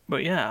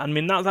yeah, I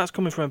mean that's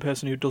coming from a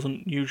person who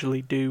doesn't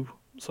usually do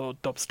sort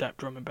of dubstep,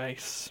 drum and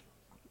bass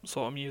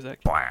sort of music.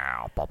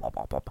 Wow.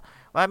 Well,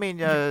 I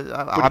mean,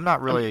 I'm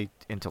not really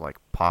into like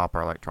pop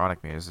or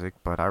electronic music,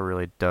 but I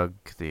really dug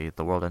the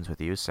World Ends With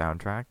You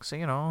soundtrack.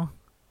 So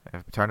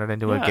if turn it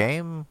into a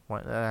game,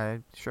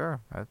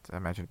 sure, I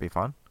imagine it'd be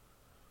fun.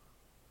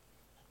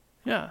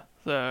 Yeah,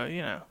 so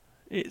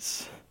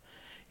it's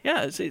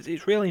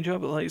really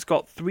enjoyable. Like, it's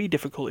got 3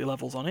 difficulty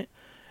levels on it,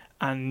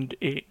 and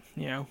it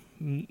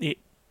it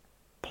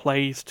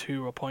plays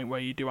to a point where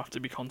you do have to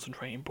be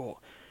concentrating, but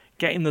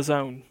get in the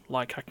zone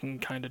like I can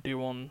kind of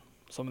do on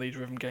some of these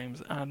rhythm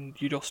games, and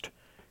you just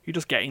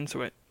get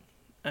into it,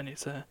 and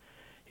it's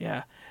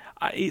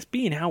it's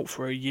been out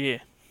for a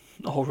year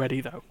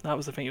already though. That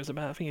was the thing. It was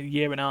about I think a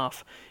year and a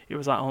half. It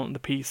was out on the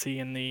PC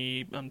and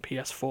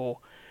PS4.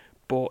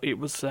 But it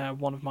was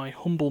one of my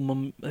humble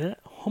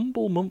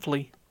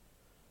monthly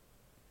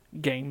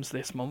games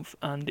this month,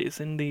 and it's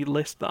in the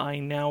list that I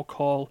now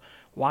call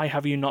 "Why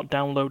Have You Not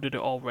Downloaded It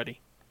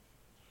Already?"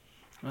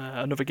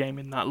 Another game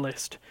in that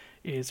list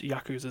is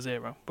Yakuza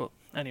 0, but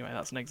anyway,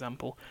 that's an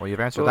example. Well, you've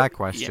answered that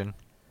question.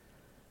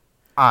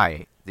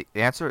 Yeah. The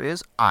answer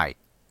is I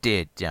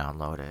did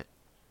download it.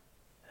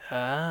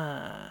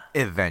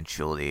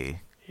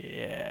 Eventually.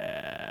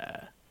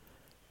 Yeah.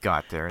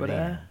 Got there in the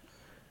end.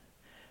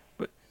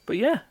 But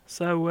yeah,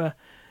 so I've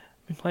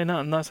been playing that,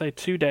 and that's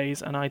 2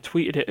 days, and I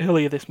tweeted it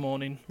earlier this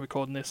morning,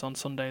 recording this on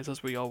Sundays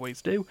as we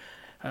always do.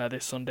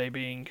 This Sunday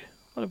being,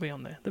 what are we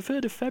on there? The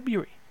 3rd of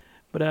February.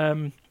 But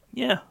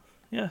yeah,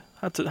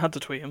 had to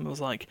tweet him. It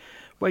was like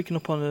waking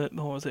up on a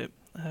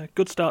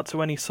good start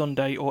to any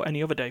Sunday or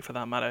any other day for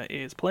that matter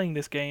is playing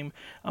this game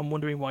and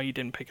wondering why you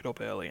didn't pick it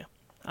up earlier.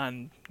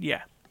 And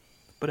yeah,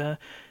 but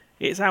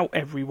It's out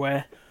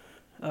everywhere,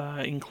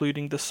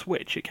 including the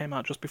Switch. It came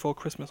out just before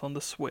Christmas on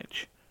the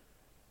Switch.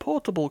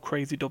 Portable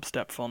crazy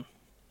dubstep fun.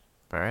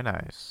 Very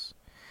nice.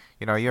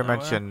 You know, you So,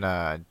 mentioned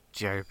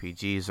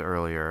JRPGs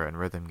earlier and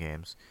rhythm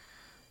games.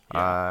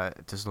 Yeah.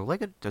 Does the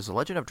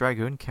Legend of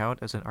Dragoon count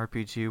as an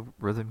RPG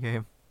rhythm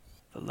game?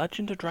 The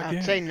Legend of Dragoon.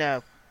 I'd say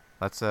no.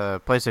 That's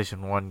a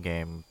PlayStation 1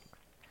 game.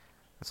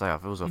 It's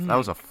like that was a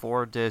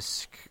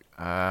 4-disc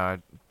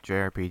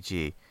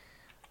JRPG.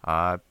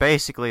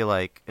 Basically,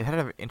 like it had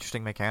an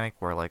interesting mechanic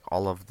where like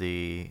all of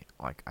the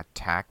like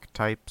attack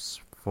types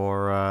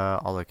for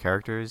all the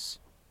characters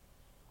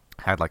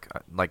had like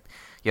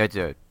you had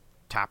to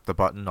tap the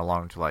button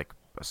along to like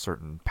a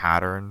certain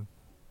pattern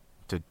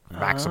to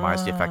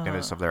maximize the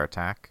effectiveness of their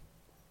attack.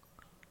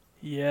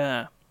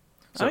 Yeah.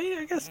 So, I mean,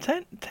 I guess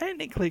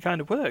technically it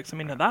kind of works. I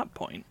mean, at that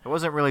point. it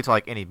wasn't really to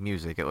like any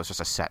music. It was just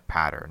a set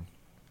pattern.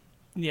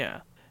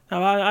 Yeah.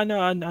 No, I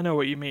know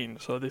what you mean.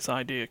 So this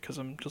idea, because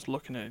I'm just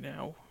looking at it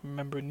now,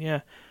 remembering,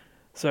 yeah.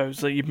 So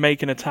you'd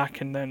make an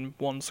attack and then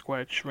one square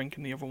would shrink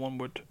and the other one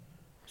would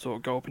sort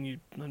of go up and you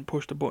then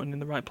push the button in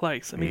the right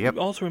place. I mean, Yep. It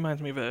also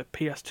reminds me of a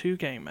PS2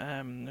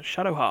 game,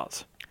 Shadow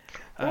Hearts.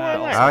 I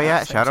like Oh yeah,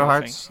 same Shadow sort of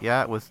Hearts. thing.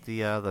 Yeah, with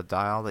the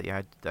dial that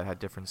had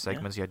different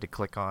segments you had to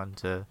click on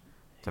to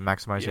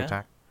maximize your Yeah.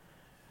 attack.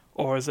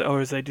 Or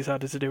as they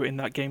decided to do it in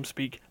that game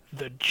speak,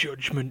 the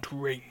Judgment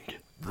Ring.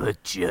 The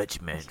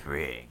Judgment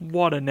Ring.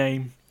 What a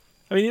name.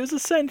 I mean, it's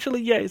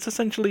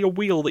essentially a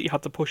wheel that you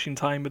had to push in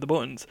time with the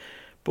buttons.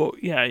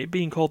 But yeah, it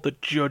being called the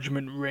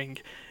Judgment Ring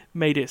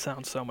made it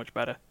sound so much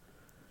better.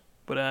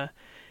 But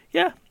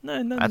yeah,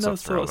 no That's a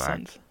sort of throwback.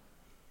 sense.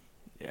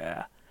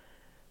 Yeah.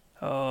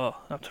 Oh,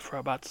 I have to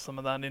throw back to some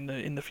of that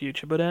in the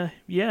future. But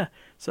yeah.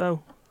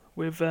 So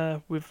with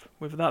that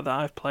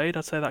I've played,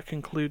 I'd say that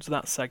concludes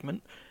that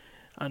segment,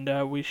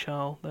 and we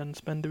shall then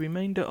spend the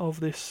remainder of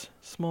this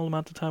small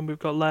amount of time we've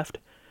got left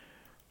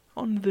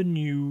on the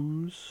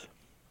news.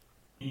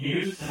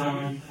 News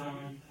time.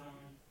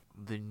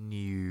 The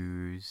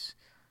news.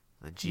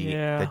 The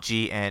Yeah.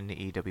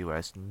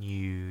 GNEWS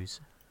news.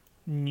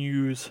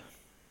 News.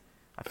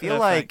 I feel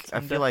Perfect.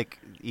 like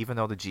even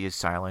though the G is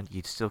silent,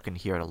 you still can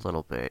hear it a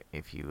little bit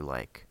if you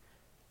like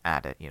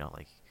add it. You know,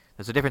 like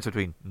there's a difference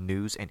between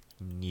news and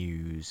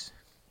news.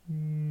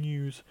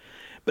 News.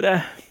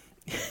 But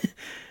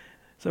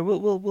so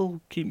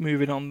we'll keep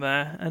moving on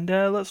there, and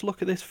let's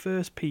look at this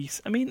first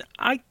piece. I mean,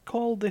 I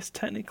call this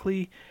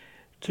technically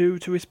to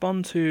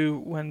respond to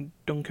when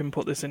Duncan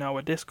put this in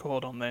our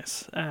Discord on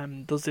this.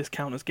 Does this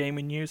count as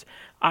gaming news?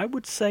 I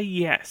would say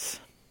yes,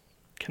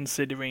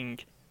 considering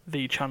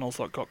the channels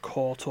that got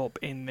caught up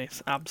in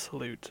this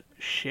absolute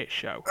shit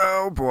show.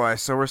 Oh boy,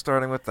 so we're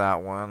starting with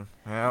that one.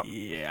 Yep.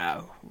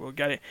 Yeah, we'll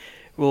get it.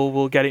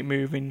 We'll get it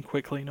moving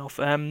quickly enough.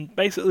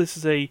 Basically, this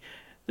is a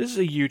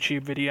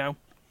YouTube video,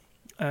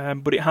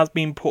 but it has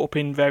been put up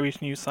in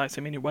various news sites.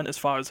 I mean, it went as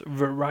far as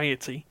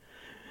Variety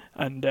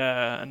and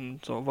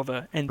sort of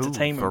other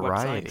entertainment Ooh,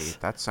 variety. websites.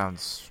 That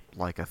sounds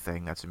like a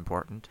thing that's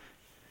important.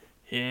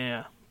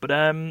 Yeah, but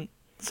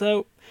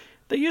so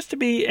there used to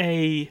be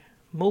a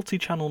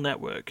multi-channel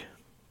network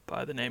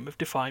by the name of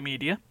Defy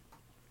Media.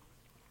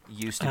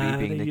 Used to be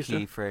being they the used key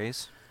to-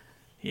 phrase.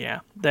 Yeah,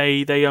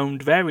 they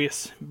owned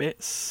various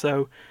bits,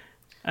 so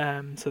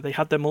they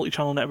had their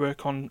multi-channel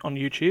network on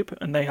YouTube,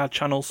 and they had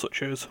channels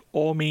such as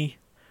Ormy,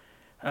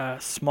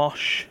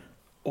 Smosh,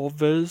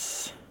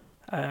 others,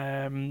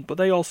 but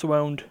they also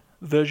owned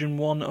version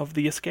 1 of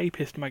The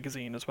Escapist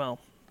magazine as well,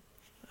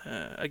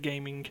 a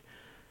gaming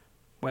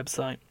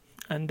website.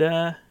 And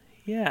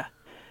yeah,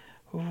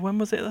 when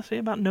was it? Let's say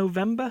about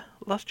November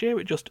last year,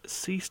 it just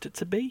ceased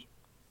to be.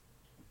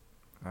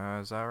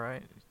 Is that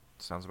right?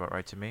 Sounds about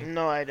right to me.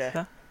 No idea.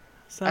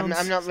 I'm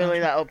Sounds- not really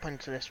sounds- that open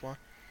to this one.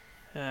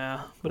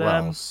 Yeah, but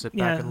Well, sit back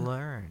yeah. and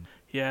learn.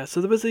 Yeah,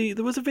 so there was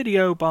a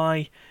video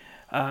by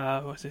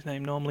what's his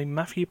name normally,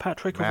 Matthew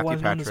Patrick, Matthew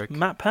otherwise known as Patrick.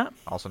 Matt Pat.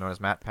 Also known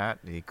as Matt Pat,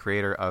 the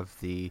creator of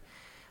the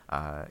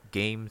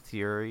Game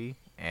Theory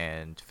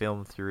and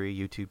Film Theory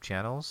YouTube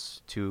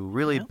channels, two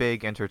really Yeah.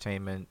 big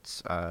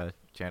entertainment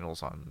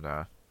channels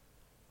on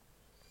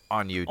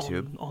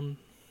YouTube.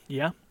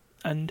 Yeah,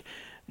 and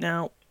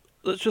now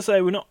let's just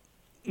say we're not,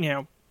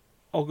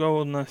 I'll go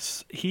on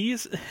this.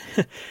 He's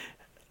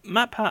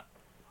Matt Pat.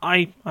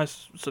 I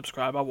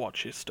subscribe. I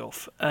watch his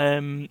stuff.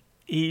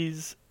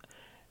 He's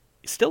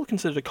still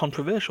considered a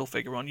controversial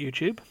figure on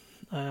YouTube,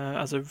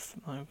 as of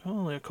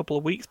only a couple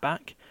of weeks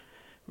back,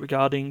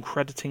 regarding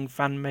crediting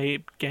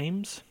fan-made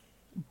games.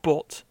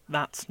 But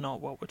that's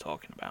not what we're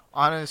talking about.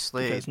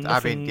 Honestly, Because I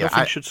nothing, mean, yeah,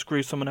 nothing should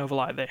screw someone over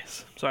like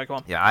this. Sorry, go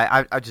on.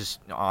 yeah, I just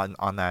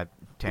on that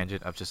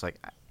tangent of just like,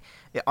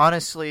 yeah,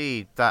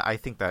 honestly, that I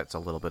think that's a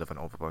little bit of an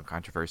overblown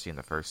controversy in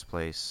the first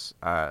place.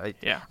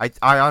 Yeah.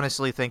 I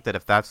honestly think that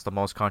if that's the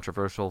most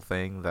controversial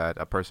thing that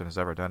a person has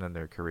ever done in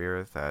their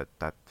career, that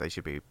they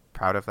should be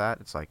proud of that.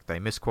 It's like they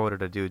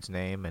misquoted a dude's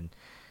name and,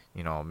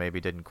 maybe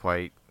didn't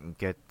quite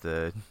get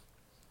the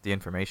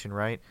information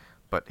right,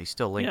 but he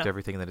still linked Yeah.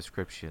 everything in the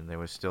description.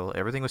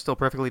 Everything was still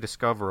perfectly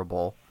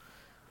discoverable.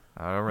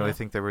 I don't really Yeah.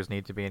 think there was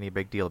need to be any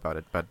big deal about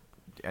it, but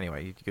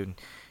anyway,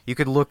 you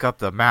could look up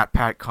the Matt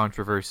Pat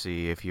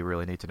controversy if you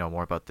really need to know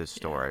more about this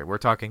story. Yeah. We're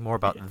talking more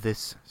about Yeah.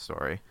 this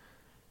story.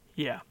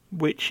 Yeah,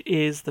 which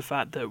is the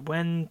fact that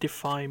when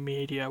Defy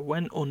Media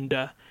went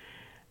under,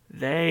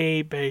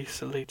 they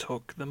basically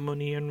took the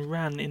money and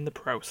ran in the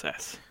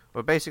process.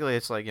 But basically,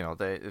 it's like,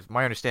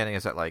 my understanding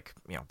is that, like,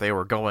 they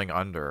were going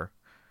under,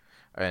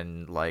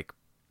 and like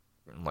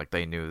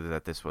they knew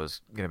that this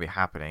was going to be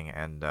happening,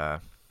 and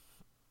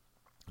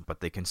but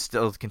they can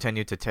still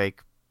continue to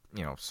take,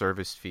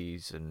 service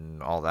fees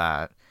and all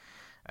that,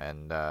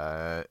 and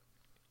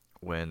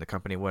when the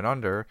company went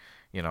under,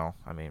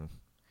 I mean,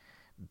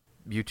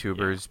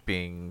 YouTubers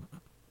being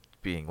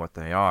what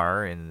they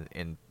are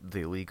in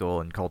the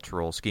legal and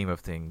cultural scheme of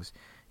things,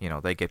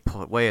 they get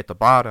put way at the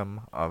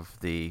bottom of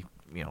the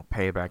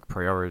payback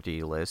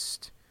priority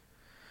list.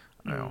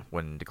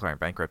 When declaring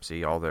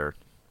bankruptcy, all their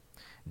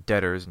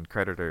debtors and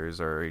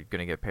creditors are going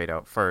to get paid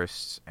out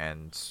first,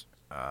 and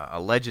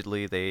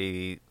allegedly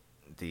the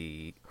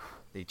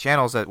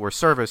channels that were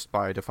serviced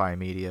by Defy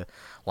Media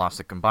lost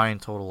a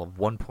combined total of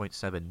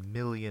 $1.7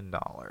 million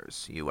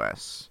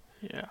US.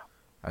 Yeah.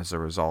 As a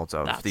result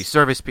of the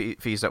service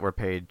fees that were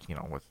paid,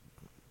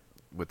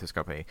 with this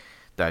company,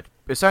 that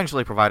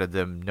essentially provided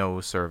them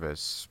no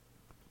service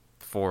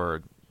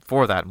for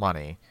that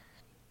money.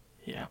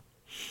 Yeah,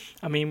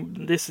 I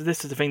mean, this is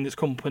the thing that's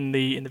come up in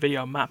the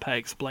video. Mappe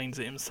explains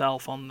it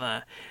himself on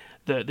there,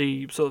 that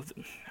the sort of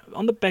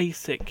on the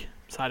basic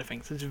side of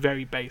things, it's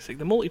very basic.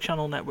 The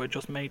multi-channel network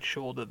just made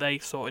sure that they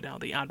sorted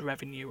out the ad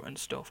revenue and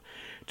stuff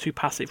to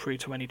pass it through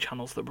to any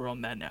channels that were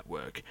on their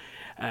network.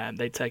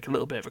 They'd take a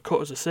little bit of a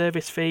cut as a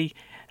service fee,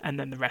 and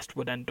then the rest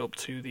would end up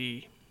to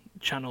the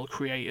channel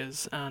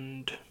creators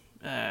and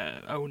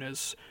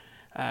owners,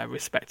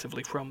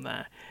 respectively, from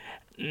there.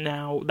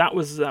 Now, that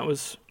was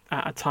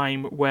at a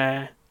time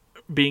where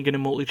being in a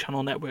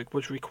multi-channel network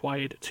was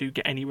required to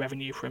get any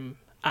revenue from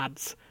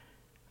ads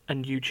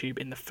and YouTube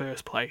in the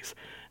first place,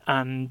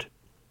 and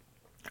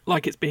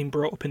like it's being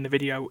brought up in the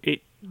video,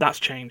 that's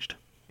changed.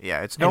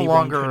 Yeah, it's no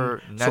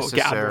longer necessary. Sort of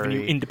get ad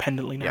revenue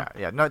independently now.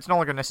 Yeah, no, it's no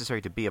longer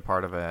necessary to be a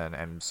part of an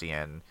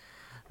MCN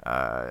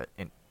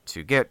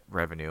to get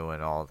revenue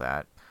and all of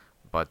that.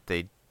 But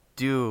they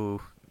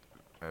do,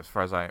 as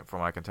far as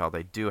from what I can tell,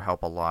 they do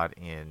help a lot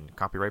in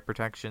copyright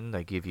protection.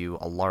 They give you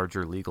a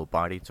larger legal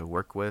body to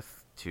work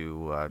with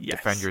to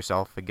defend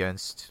yourself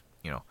against,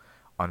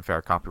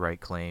 unfair copyright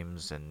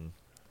claims and,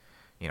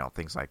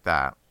 things like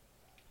that.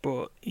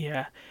 But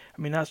yeah,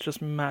 I mean, that's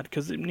just mad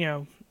because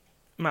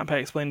Mappe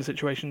explained the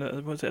situation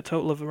that was it a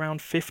total of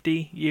around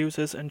 50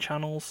 users and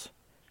channels.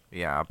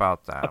 Yeah,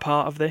 about that. A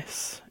part of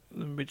this,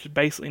 which is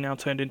basically now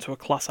turned into a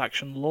class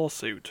action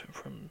lawsuit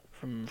from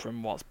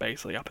what's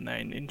basically happened there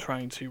in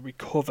trying to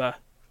recover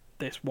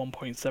this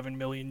 $1.7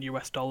 million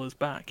US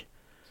back.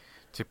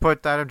 To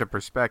put that into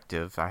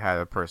perspective, I had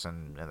a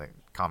person in the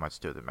comments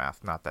do the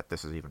math. Not that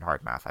this is even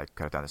hard math. I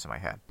could have done this in my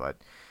head, but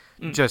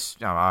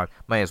just I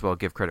may as well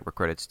give credit where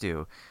credit's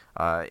due.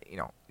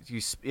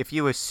 If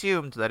you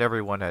assumed that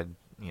everyone had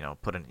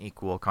put an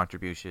equal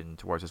contribution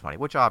towards this money,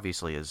 which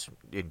obviously is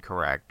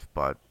incorrect,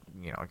 but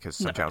because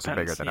some channels are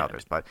bigger than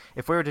others. But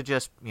if we were to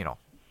just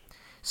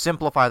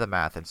simplify the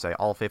math and say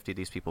all 50 of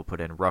these people put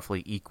in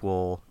roughly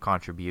equal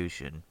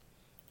contribution,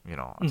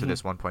 to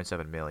this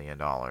 $1.7 million,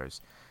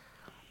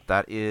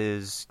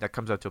 that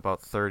comes out to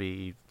about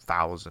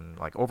 $30,000,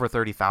 like over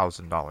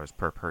 $30,000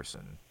 per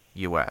person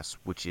US,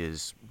 which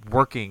is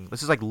working.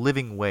 This is like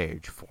living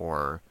wage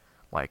for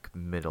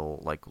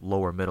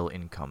lower middle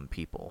income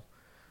people.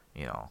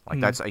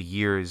 That's a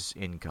year's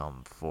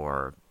income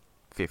for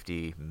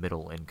 50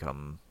 middle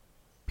income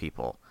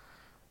people.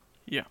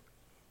 Yeah.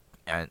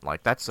 And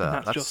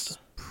that's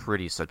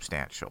pretty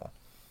substantial.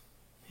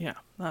 Yeah,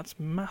 that's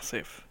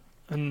massive.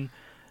 And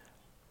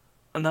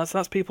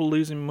that's people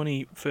losing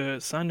money for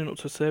signing up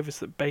to a service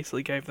that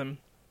basically gave them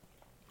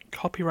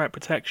copyright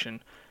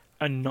protection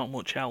and not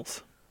much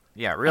else.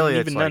 Yeah, really,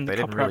 and even then, they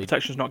copyright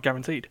protection is not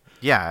guaranteed.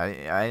 Yeah,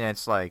 and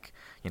it's like,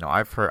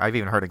 I've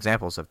even heard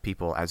examples of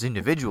people as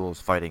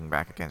individuals fighting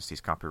back against these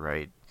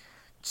copyright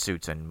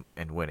suits and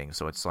winning.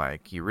 So it's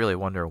like you really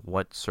wonder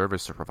what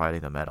service they're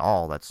providing them at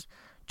all that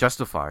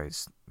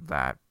justifies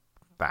that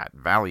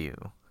value,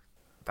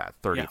 that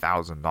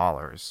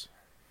 $30,000.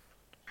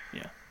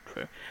 Yeah,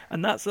 true.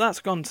 And that's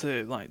gone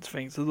to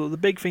things. So the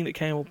big thing that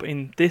came up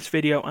in this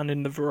video and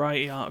in the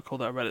Variety article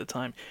that I read at the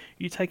time,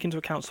 you take into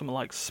account something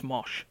like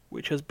Smosh,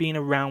 which has been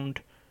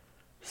around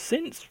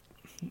since,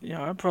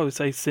 I'd probably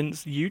say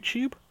since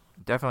YouTube.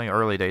 Definitely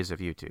early days of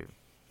YouTube.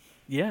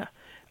 Yeah,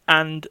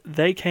 and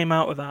they came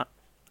out of that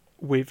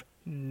with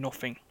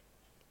nothing,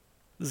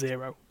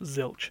 zero,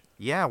 zilch.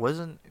 Yeah,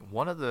 wasn't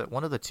one of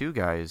the two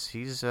guys?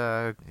 He's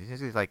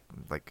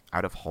like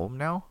out of home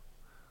now.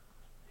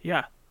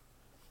 Yeah.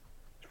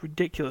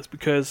 Ridiculous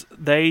because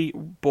they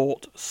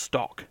bought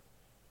stock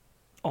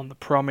on the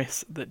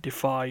promise that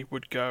Defy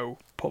would go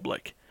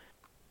public,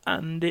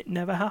 and it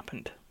never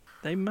happened.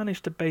 They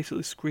managed to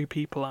basically screw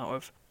people out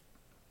of,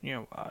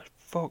 a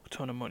fuck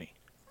ton of money.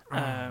 Oh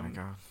my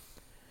god!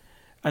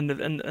 and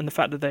the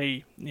fact that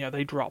they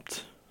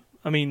dropped.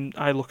 I mean,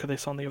 I look at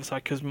this on the other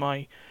side because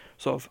my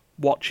sort of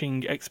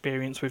watching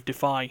experience with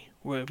Defy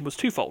was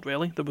twofold,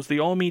 really. There was the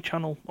Army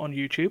channel on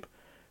YouTube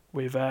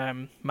with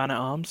Man at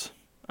Arms,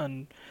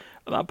 and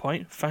at that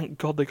point, thank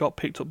God they got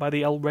picked up by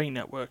the El Rey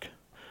network.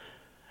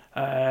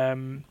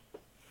 And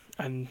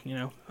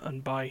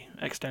by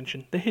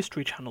extension, the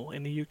History Channel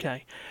in the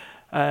UK.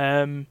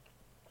 And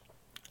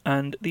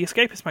the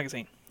Escapist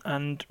magazine.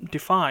 And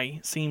Defy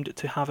seemed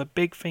to have a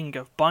big thing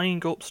of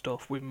buying up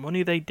stuff with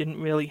money they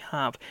didn't really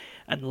have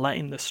and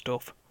letting the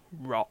stuff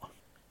rot.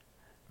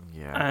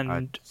 Yeah.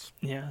 And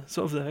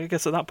sort of, I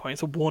guess at that point,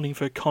 it's a warning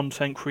for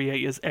content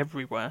creators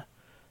everywhere,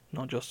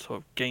 not just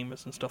sort of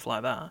gamers and stuff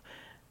like that.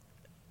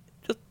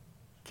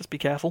 Just be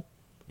careful.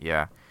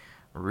 Yeah.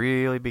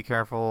 Really be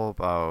careful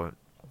about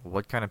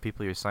what kind of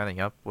people you're signing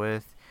up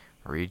with.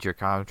 Read your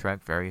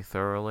contract very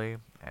thoroughly.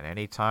 And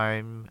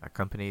anytime a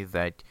company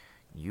that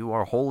you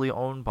are wholly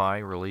owned by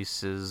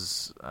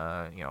releases,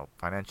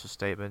 financial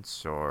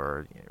statements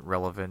or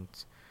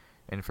relevant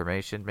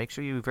information, make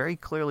sure you very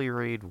clearly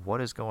read what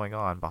is going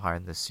on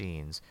behind the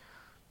scenes.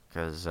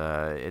 Because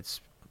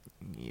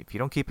if you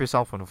don't keep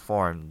yourself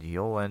informed,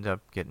 you'll end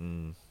up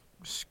getting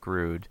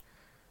screwed.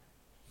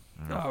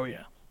 Oh,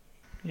 yeah.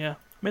 Yeah.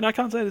 I mean, I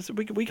can't say this.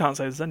 We can't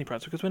say there's any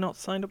pressure because we're not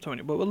signed up to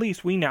any. But at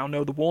least we now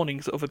know the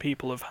warnings that other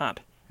people have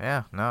had.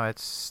 Yeah, no,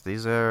 it's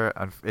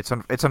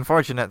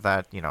unfortunate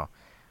that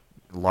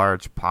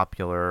large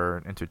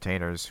popular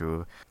entertainers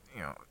who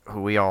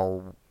we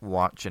all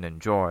watch and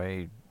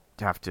enjoy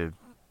have to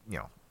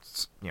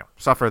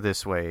suffer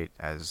this way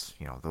as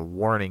the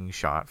warning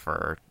shot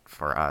for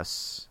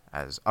us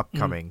as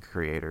upcoming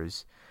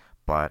creators.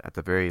 But at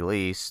the very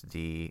least,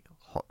 the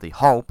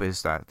hope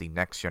is that the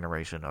next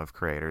generation of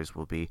creators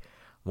will be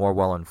more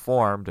well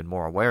informed and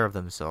more aware of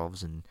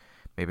themselves and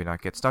maybe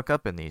not get stuck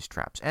up in these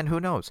traps. And who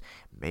knows,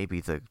 maybe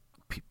the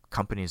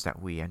companies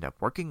that we end up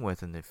working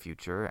with in the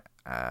future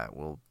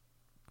will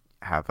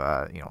have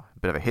a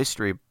bit of a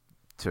history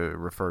to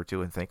refer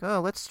to and think,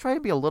 oh, let's try to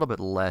be a little bit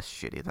less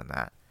shitty than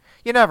that.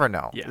 You never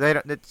know.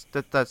 Yeah.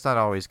 That's not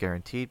always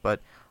guaranteed,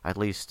 but at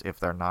least if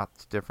they're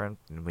not different,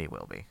 then we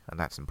will be, and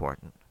that's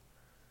important.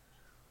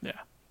 Yeah,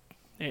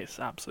 it's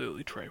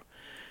absolutely true.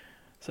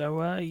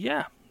 So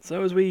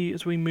So as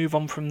we move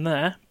on from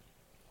there,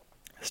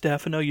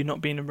 Steph, I know you've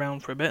not been around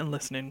for a bit and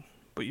listening,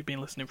 but you've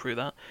been listening through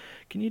that.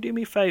 Can you do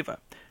me a favour?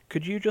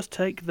 Could you just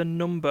take the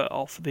number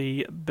off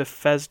the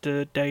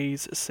Bethesda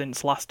days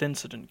since last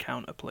incident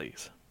counter,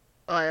 please?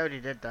 Oh, I already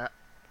did that.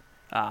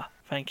 Ah,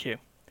 thank you.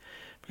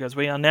 Because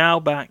we are now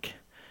back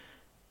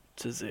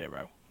to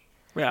 0.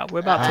 Yeah, we're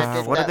about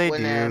to... What did they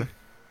when, do?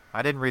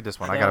 I didn't read this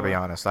one. I gotta be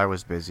honest. I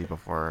was busy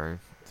before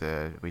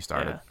we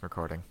started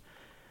recording.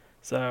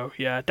 So,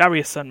 yeah,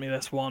 Darius sent me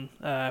this one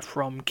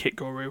from Kit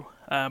Guru,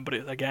 but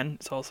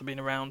it's also been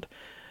around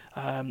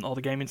all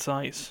the gaming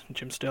sites.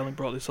 Jim Sterling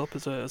brought this up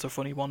as a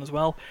funny one as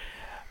well.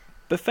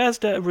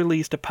 Bethesda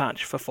released a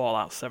patch for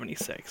Fallout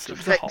 76. To it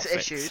was a hot fix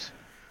fix. issues.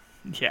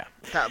 Yeah.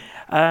 That,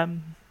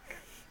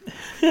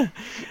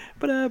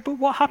 but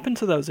what happened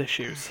to those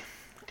issues?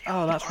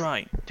 Oh, that's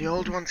right. the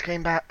old ones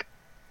came back.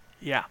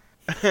 Yeah.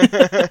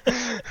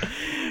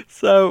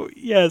 So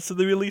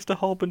they released a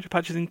whole bunch of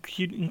patches,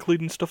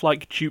 including stuff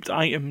like duped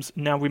items.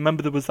 Now,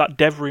 remember there was that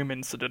dev room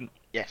incident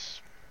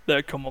Yes. that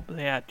had come up.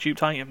 Yeah,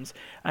 duped items,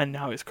 and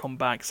now it's come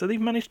back. So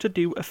they've managed to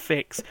do a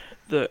fix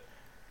that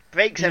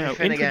Breaks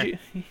everything again.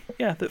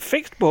 Yeah, that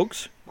fixed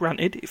bugs.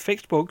 Granted, it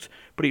fixed bugs,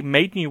 but it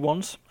made new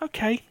ones.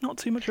 Okay, not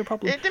too much of a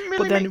problem. It didn't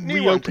really but then make it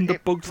new reopened ones.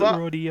 the bugs that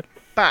were already...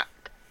 Back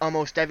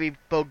almost every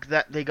bug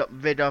that they got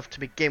rid of to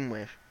begin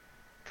with,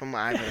 from what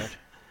I've heard.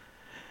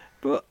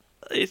 But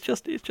it's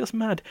just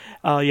mad.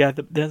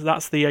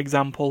 That's the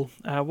example.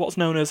 What's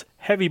known as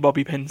heavy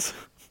bobby pins.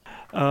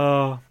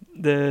 Bobby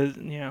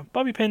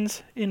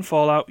pins in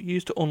Fallout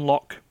used to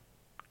unlock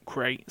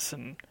crates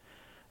and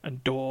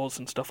doors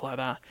and stuff like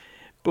that.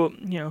 But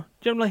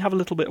generally have a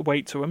little bit of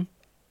weight to them.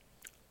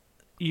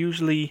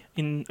 Usually,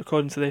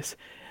 according to this,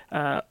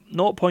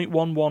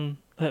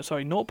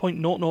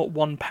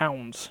 0.001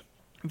 pounds.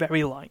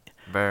 Very light.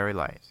 Very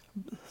light.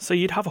 So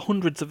you'd have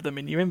hundreds of them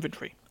in your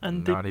inventory,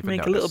 and they'd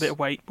make a little bit of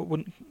weight, but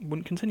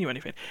wouldn't continue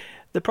anything.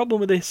 The problem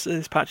with this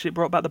patch, it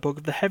brought back the bug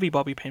of the heavy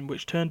bobby pin,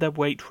 which turned their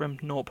weight from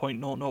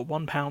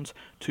 0.001 pounds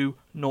to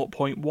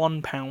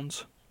 0.1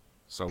 pounds.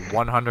 So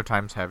 100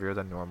 times heavier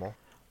than normal.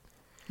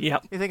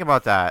 Yep. You think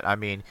about that. I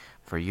mean,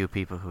 for you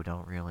people who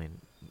don't really...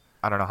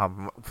 I don't know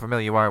how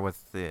familiar you are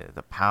with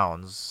the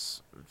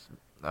pounds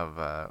of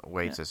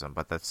weight system,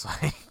 but that's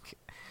like...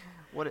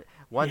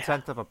 One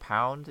tenth of a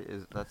pound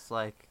is... That's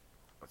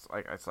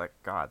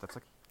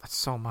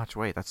so much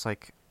weight. That's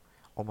like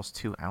almost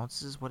 2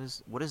 ounces. What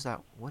is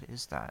that?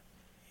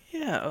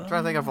 Yeah. I'm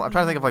trying to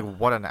think of like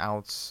what an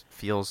ounce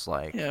feels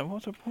like. Yeah.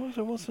 What's a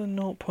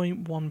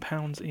 0.1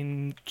 pounds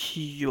in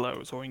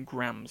kilos or in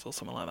grams or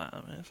something like that?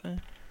 I mean,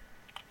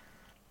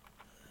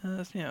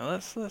 let's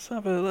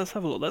have a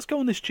look. Let's go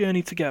on this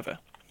journey together.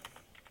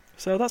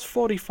 So that's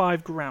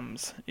 45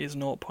 grams is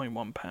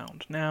 0.1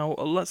 pound. Now,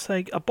 let's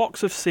say a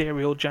box of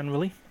cereal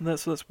generally,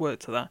 let's work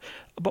to that.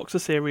 A box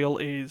of cereal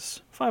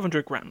is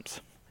 500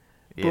 grams.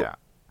 Yeah.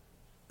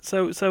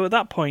 So at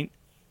that point,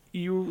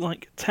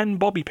 10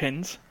 bobby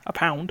pins, a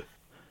pound,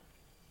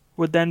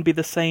 would then be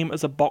the same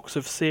as a box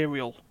of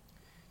cereal.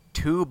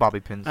 2 bobby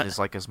pins is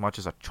like as much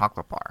as a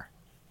chocolate bar.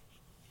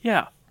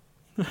 Yeah.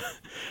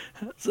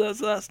 so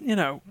that's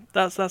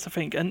that's a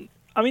thing, and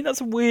I mean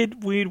that's a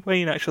weird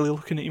way in actually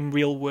looking at it in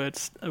real world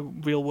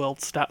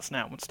stats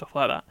now and stuff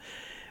like that.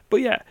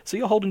 But yeah, so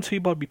you're holding 2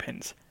 bobby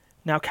pins.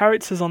 Now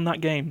characters on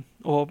that game,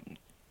 or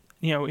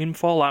in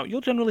Fallout, you'll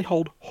generally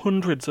hold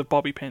hundreds of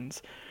bobby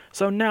pins.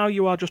 So now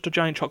you are just a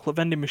giant chocolate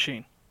vending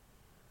machine.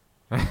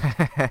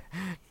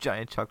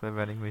 Giant chocolate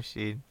vending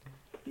machine.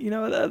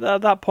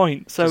 At that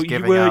point, so just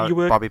giving out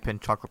bobby pin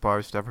chocolate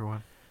bars to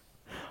everyone.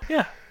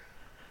 Yeah.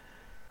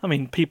 I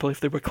mean, people,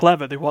 if they were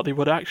clever, what they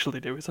would actually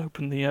do is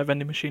open the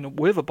vending machine up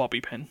with a bobby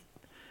pin,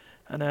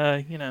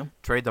 and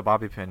trade the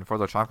bobby pin for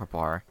the chocolate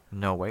bar.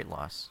 No weight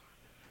loss.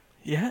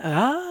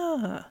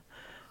 Yeah.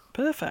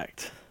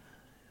 Perfect.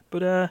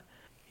 But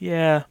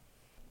yeah,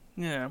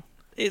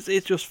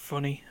 it's just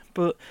funny.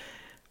 But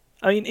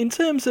I mean, in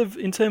terms of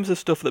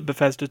stuff that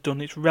Bethesda's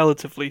done, it's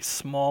relatively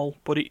small,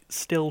 but it's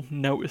still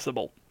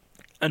noticeable.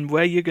 And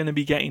where you're going to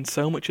be getting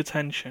so much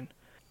attention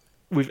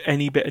with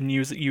any bit of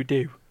news that you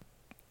do,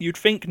 you'd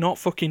think not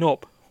fucking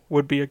up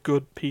would be a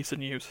good piece of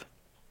news.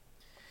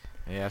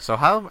 Yeah. So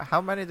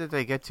how many did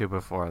they get to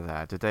before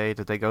that? Did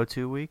they go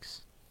 2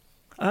 weeks?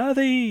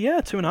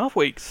 2.5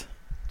 weeks.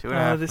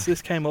 2.5.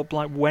 This came up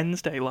like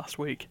Wednesday last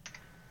week.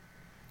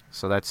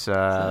 So that's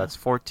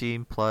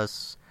 14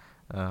 plus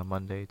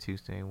Monday,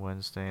 Tuesday,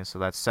 Wednesday. So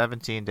that's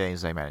 17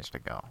 days they managed to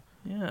go.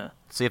 Yeah.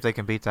 Let's see if they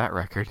can beat that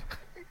record.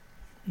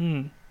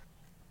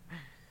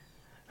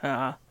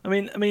 I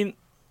mean,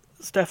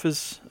 Steph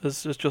has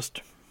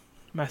just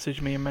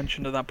messaged me and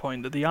mentioned at that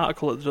point that the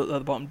article at the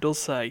bottom does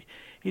say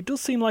it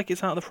does seem like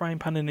it's out of the frying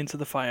pan and into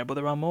the fire, but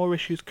there are more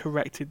issues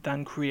corrected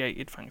than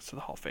created thanks to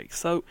the hotfix.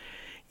 So,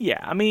 yeah,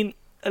 I mean,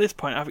 at this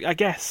point, I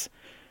guess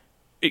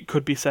it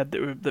could be said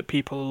that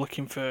people are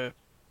looking for,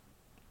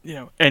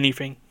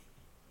 anything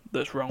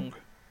that's wrong,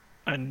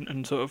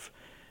 and sort of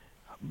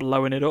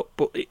blowing it up.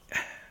 But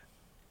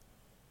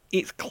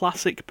it's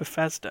classic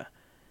Bethesda.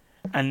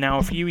 And now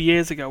a few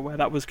years ago, where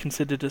that was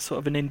considered a sort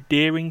of an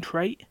endearing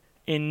trait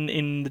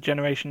in the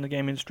generation of the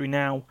game industry,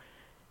 now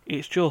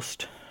it's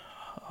just,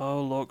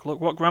 oh look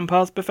what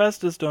Grandpa's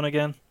Bethesda's done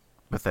again.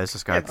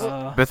 Bethesda's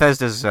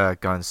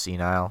gone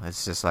senile.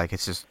 It's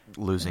just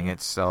losing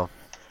itself.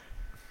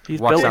 He's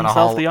built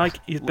himself the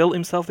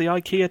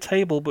IKEA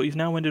table, but he's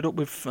now ended up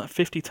with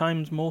 50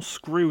 times more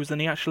screws than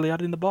he actually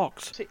had in the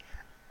box. See,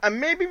 I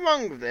may be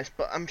wrong with this,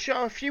 but I'm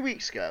sure a few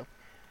weeks ago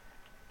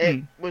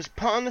it was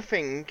put on the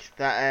thing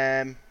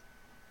that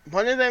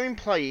one of their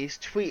employees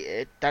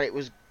tweeted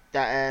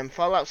that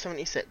Fallout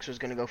 76 was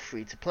going to go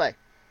free to play,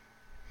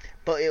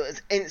 but it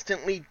was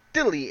instantly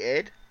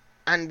deleted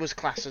and was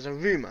classed as a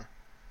rumor.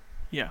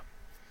 Yeah.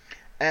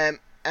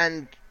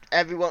 And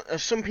everyone,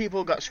 some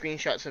people got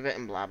screenshots of it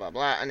and blah blah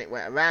blah, and it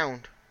went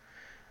around,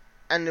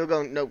 and they were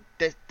going, no,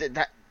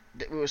 that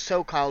it was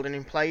so-called an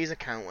employee's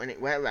account, and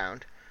it went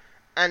around,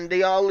 and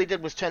all they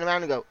did was turn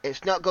around and go,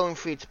 it's not going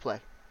free to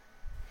play.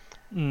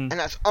 And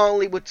that's all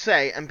he would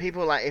say, and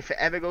people were like, if it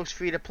ever goes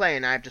free to play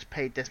and I've just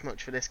paid this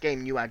much for this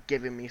game, you are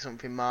giving me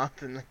something more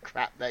than the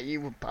crap that you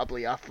would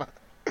probably offer.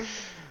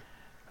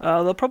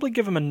 They'll probably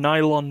give him a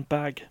nylon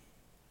bag.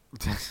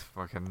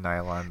 Fucking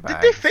nylon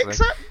bag. Did they fix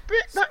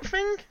that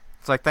thing?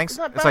 It's like thanks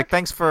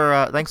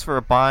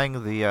for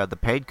buying the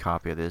paid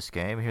copy of this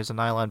game. Here's a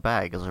nylon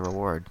bag as a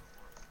reward.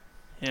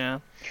 Yeah.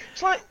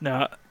 It's like,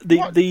 no,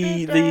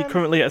 the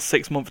currently at a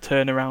 6-month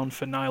turnaround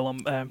for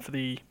nylon for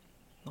the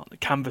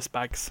canvas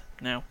bags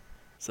now.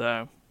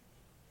 So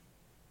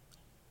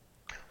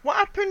what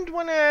happened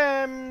when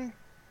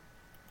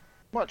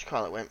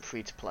went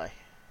free to play?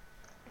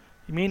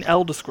 You mean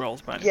Elder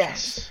Scrolls, by any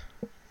chance?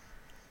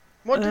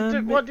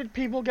 What did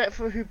people get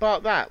for who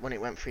bought that when it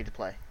went free to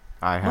play?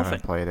 I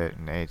haven't played it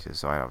in ages,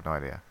 so I have no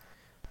idea.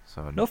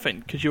 So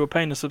nothing, because you were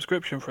paying a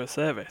subscription for a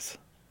service.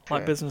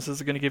 Like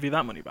businesses are going to give you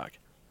that money back.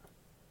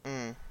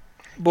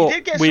 But you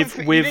did get a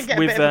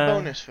bit of a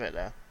bonus for it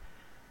though.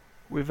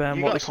 With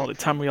what they call it,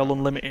 Tamriel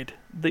Unlimited.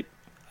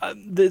 I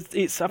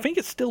think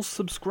it's still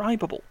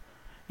subscribable.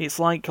 It's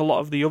like a lot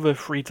of the other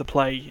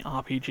free-to-play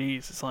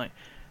RPGs. It's like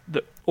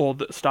that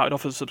started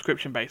off as a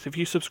subscription base. If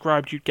you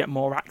subscribed, you'd get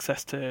more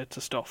access to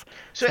stuff.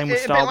 So Same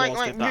it's with a Star bit Wars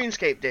like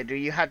RuneScape did, where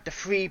you had the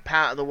free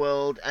part of the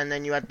world and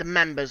then you had the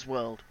members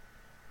world,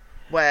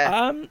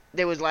 where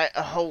there was like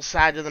a whole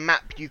side of the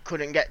map you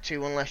couldn't get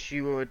to unless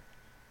you were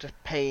just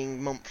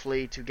paying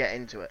monthly to get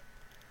into it.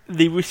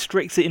 They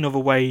restrict it in other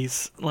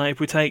ways. Like if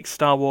we take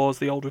Star Wars: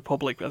 The Old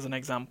Republic as an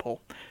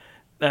example,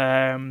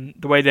 the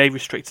way they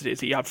restricted it is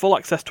that you had full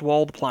access to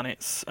all the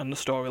planets and the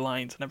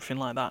storylines and everything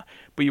like that,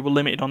 but you were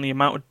limited on the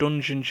amount of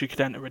dungeons you could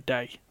enter a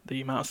day,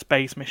 the amount of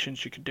space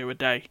missions you could do a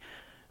day,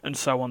 and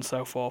so on and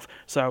so forth.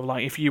 So,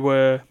 like, if you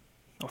were,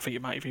 I think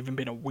it might have even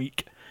been a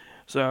week.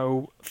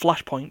 So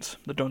flashpoints,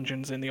 the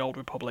dungeons in the Old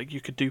Republic,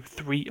 you could do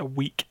 3 a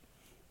week,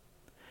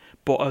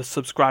 but a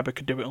subscriber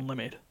could do it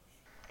unlimited.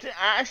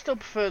 I still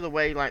prefer the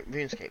way like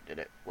RuneScape did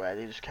it, where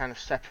they just kind of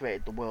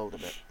separated the world a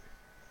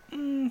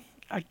bit.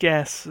 I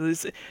guess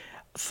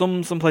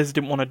some places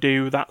didn't want to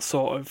do that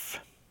sort of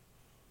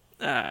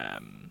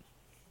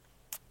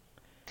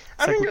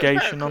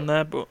segregation on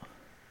there, but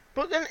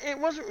then it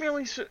wasn't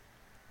really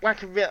like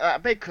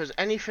that big, because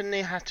anything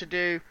they had to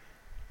do,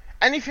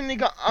 anything they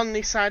got on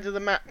the side of the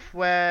map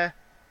where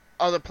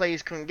other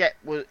players couldn't get,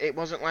 it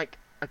wasn't like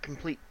a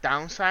complete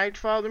downside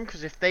for them,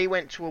 because if they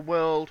went to a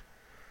world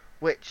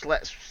which,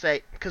 let's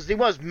say, because there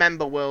was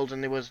member worlds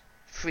and there was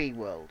free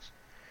worlds,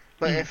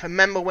 but if a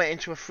member went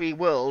into a free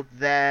world,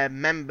 their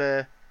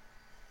member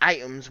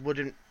items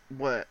wouldn't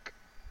work.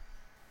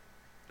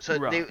 So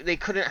they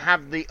couldn't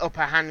have the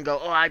upper hand, go,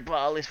 oh, I bought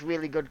all this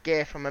really good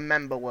gear from a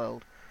member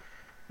world.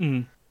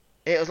 It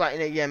was like,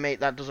 yeah, mate,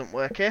 that doesn't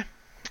work here.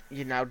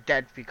 You're now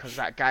dead because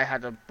that guy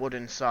had a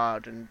wooden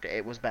sword and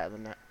it was better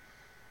than that.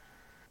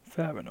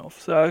 Fair enough.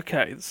 So,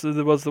 okay, so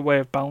there was the way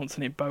of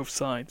balancing it both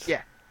sides.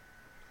 Yeah.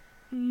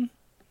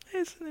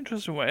 It's an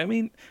interesting way. I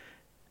mean,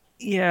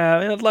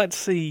 yeah, I'd like to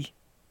see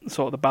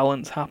sort of the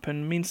balance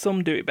happen. I mean,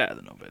 some do it better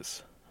than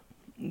others.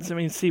 So, I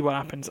mean, see what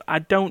happens. I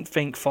don't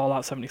think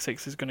Fallout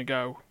 76 is going to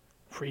go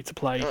free to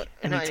play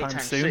anytime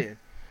soon.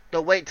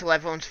 They'll wait till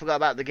everyone's forgot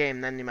about the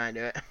game, then they might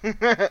do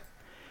it.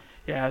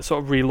 Yeah,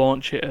 sort of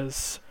relaunch it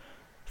as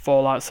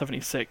Fallout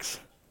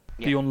 76,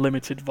 the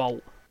Unlimited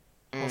Vault,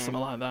 or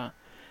something like that.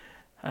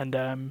 And,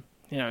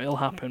 it'll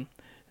happen.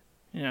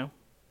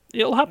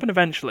 It'll happen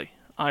eventually.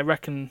 I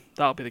reckon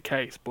that'll be the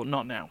case, but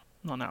not now.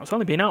 Not now. It's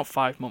only been out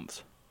 5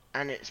 months.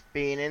 And it's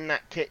been in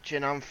that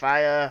kitchen on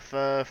fire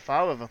for 4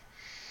 of them.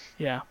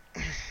 Yeah.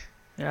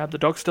 Yeah, the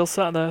dog's still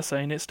sat there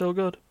saying it's still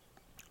good.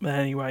 But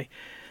anyway,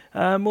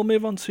 we'll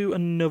move on to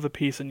another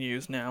piece of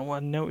news now. I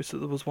noticed that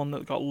there was one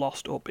that got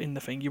lost up in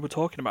the thing. You were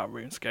talking about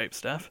RuneScape,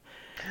 Steph.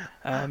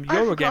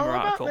 Eurogamer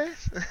article.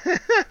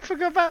 I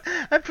forgot about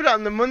I put it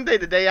on the Monday,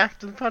 the day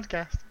after the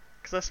podcast,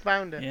 because I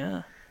found it.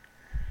 Yeah.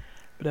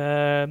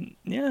 But,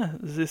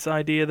 there's this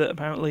idea that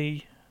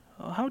apparently...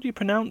 How do you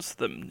pronounce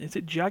them? Is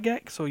it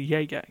Jagex or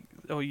Jagex?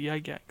 Or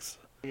Jagex?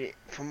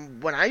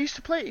 From when I used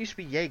to play, it used to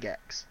be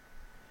Jagex.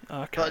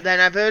 Okay. But then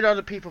I've heard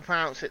other people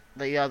pronounce it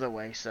the other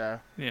way, so...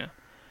 Yeah.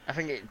 I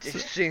think it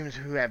assumes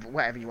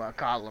whatever you want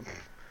to call them.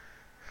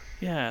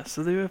 Yeah,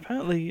 so they were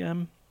apparently...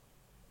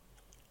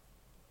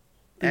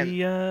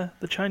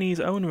 the Chinese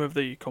owner of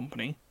the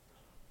company,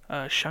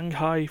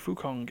 Shanghai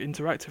Fukong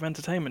Interactive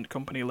Entertainment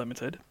Company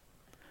Limited,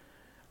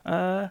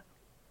 are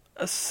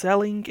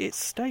selling its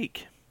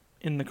stake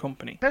in the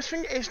company. Best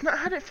thing, it's not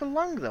had it for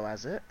long though,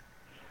 has it?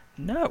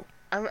 No.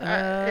 It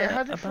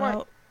had it for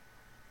about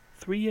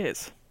 3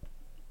 years.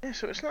 Yeah,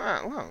 so it's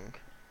not that long.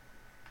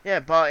 Yeah,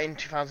 bought in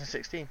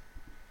 2016.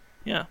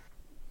 Yeah.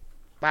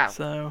 Wow.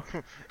 So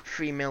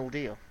 $3 million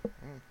deal.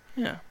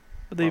 Yeah,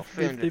 but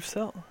they've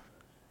sold.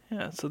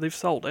 Yeah, so they've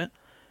sold it.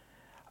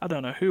 I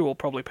don't know who will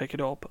probably pick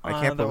it up. I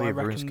can't believe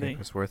RuneScape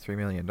is worth $3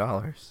 million.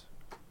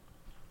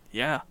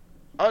 Yeah.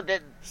 Oh,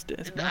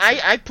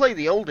 I play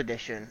the old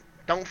edition.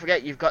 Don't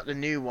forget, you've got the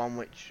new one,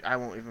 which I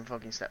won't even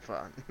fucking step foot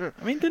on.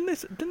 I mean, didn't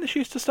this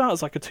used to start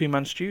as like a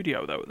 2-man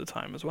studio though at the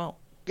time as well?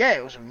 Yeah,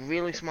 it was a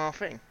really small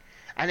thing,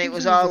 and it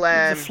was all.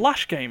 It was a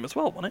Flash game as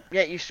well, wasn't it?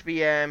 Yeah, it used to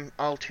be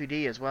all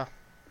 2D as well.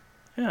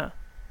 Yeah.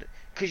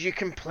 Because you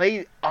can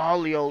play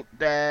all the old.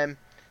 There's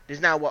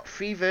now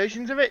 3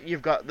 versions of it.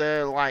 You've got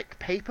the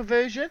paper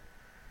version,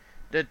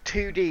 the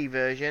 2D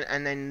version,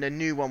 and then the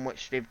new one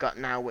which they've got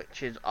now,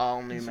 which is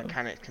all new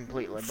mechanics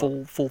completely.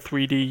 Full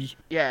 3D.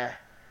 Yeah.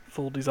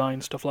 Full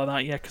design stuff like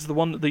that. Yeah, because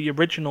the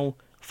original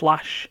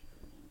Flash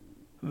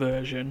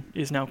version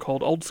is now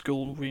called Old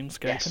School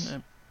RuneScape, yes. Isn't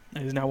it?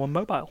 It is now on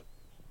mobile.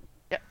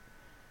 Yep.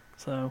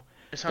 So.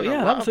 It's on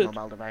a lot of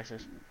mobile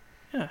devices.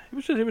 Yeah, it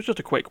was just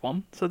a quick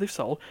one. So they've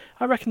sold.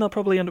 I reckon they'll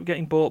probably end up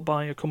getting bought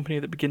by a company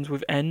that begins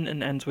with N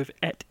and ends with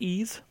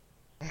et-ease.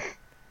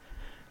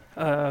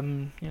 Or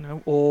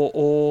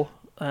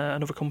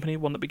another company,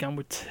 one that began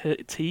with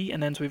T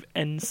and ends with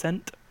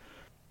N-cent.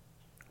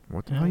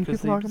 What the hell are you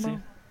talking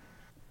about?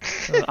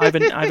 Either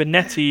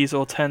NetEase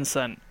or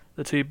Tencent,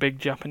 the 2 big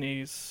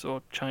Japanese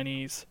or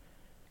Chinese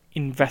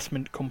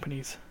investment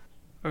companies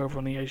over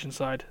on the Asian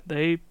side.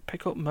 They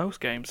pick up most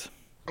games.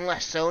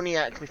 Unless Sony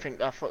actually think,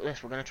 oh fuck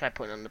this, we're gonna try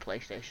putting it on the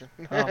PlayStation.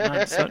 Oh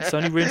man,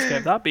 Sony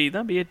RuneScape,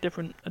 that'd be a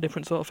different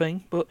sort of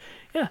thing. But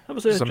yeah, that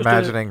was just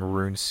imagining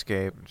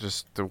RuneScape,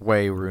 just the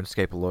way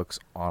RuneScape looks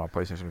on a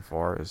PlayStation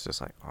 4 is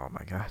just like, oh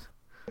my god.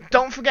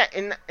 Don't forget,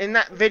 in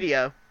that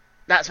video,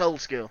 that's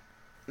old school.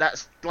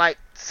 That's like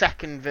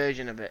second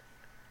version of it.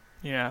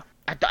 Yeah.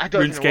 I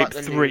don't RuneScape know what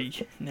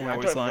 3 now I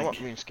don't it's know like. what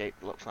RuneScape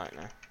looks like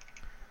now.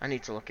 I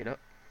need to look it up.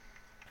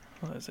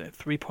 What is it?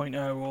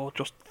 3.0 or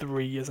just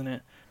 3, isn't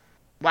it?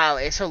 Wow,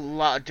 it's a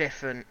lot of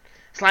different.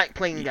 It's like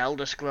playing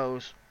Elder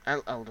Scrolls.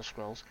 Elder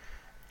Scrolls.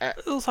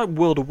 It looks like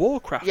World of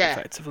Warcraft, yeah.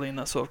 effectively, in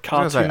that sort of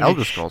cartoonish. cartoonish.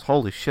 Elder Scrolls.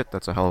 Holy shit,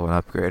 that's a hell of an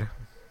upgrade.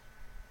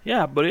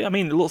 Yeah, but it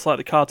looks like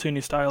the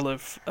cartoony style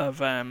of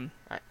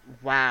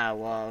Wow.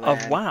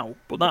 Well, WoW,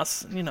 but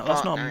that's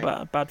that's not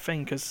a bad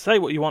thing. Because say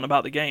what you want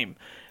about the game,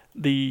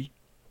 the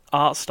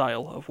art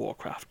style of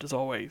Warcraft has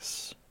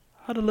always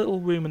had a little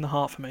room in the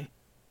heart for me.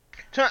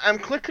 So I'm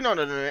clicking on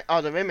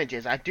other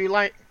images. I do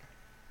like.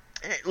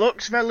 It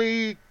looks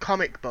very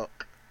comic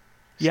book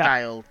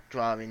style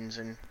drawings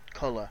and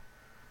colour.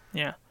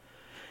 Yeah,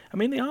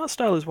 the art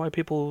style is why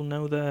people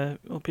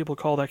people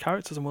call their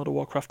characters in World of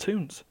Warcraft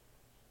toons.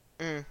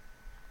 Mm.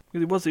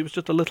 It was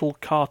just a little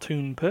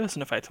cartoon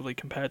person effectively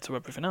compared to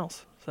everything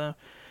else. So,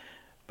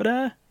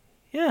 but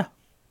yeah.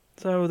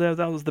 So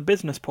that was the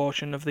business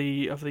portion of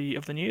the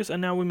news,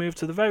 and now we move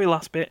to the very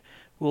last bit.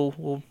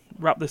 We'll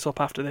wrap this up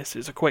after this.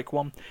 It's a quick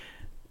one.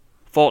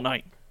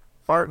 Fortnite.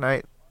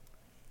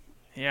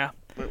 Yeah.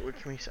 What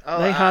can we say?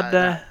 They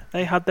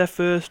had their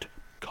first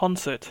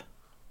concert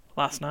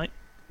last night.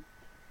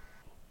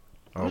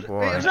 Oh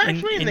boy! It was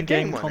actually in the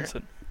game,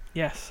 concert.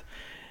 Yes.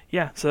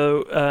 Yeah.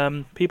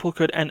 So people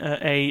could enter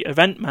a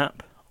event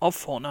map of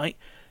Fortnite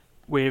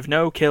with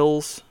no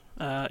kills,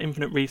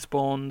 infinite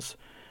respawns,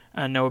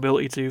 and no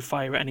ability to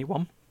fire at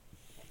anyone.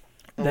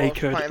 They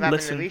could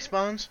listen. The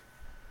respawns?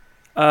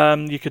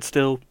 You could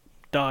still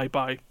die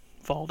by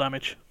fall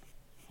damage,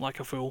 like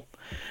a fool.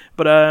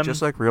 But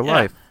just like real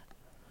life,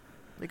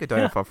 you could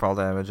die from fall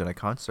damage in a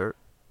concert.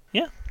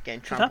 Yeah,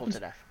 getting trampled to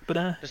death.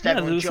 But just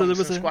everyone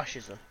jumps and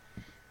squashes them.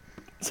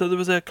 So there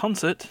was a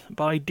concert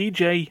by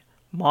DJ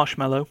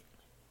Marshmello,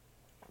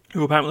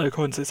 who apparently,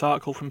 according to this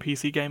article from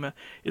PC Gamer,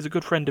 is a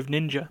good friend of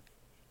Ninja.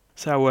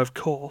 So of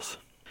course.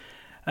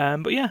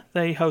 But yeah,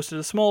 they hosted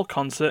a small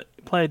concert,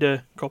 played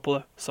a couple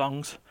of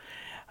songs,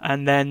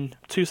 and then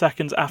 2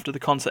 seconds after the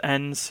concert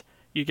ends,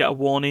 you get a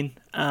warning,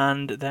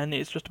 and then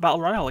it's just a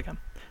battle royale again.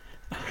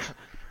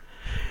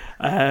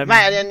 Right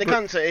at the end of the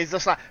concert, he's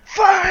just like,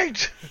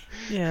 fight!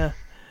 Yeah,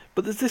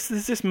 but there's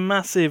this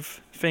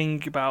massive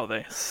thing about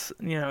this.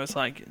 It's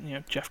like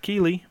Jeff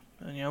Keighley,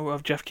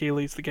 of Jeff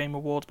Keighley's The Game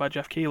Awards by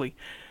Jeff Keighley,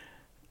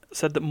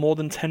 said that more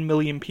than 10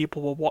 million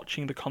people were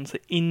watching the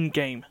concert in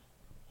game.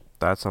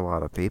 That's a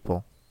lot of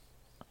people.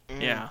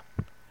 Yeah.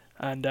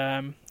 And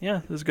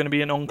there's going to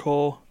be an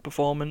encore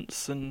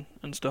performance and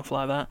stuff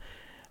like that.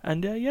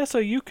 And so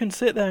you can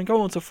sit there and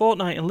go onto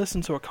Fortnite and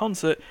listen to a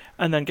concert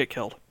and then get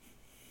killed.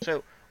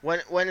 So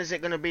when is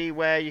it going to be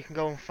where you can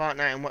go on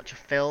Fortnite and watch a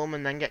film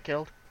and then get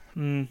killed?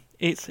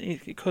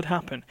 It could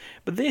happen.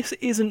 But this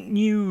isn't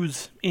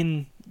news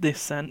in this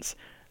sense.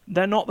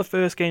 They're not the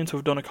first game to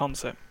have done a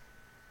concert.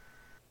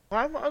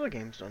 Why have other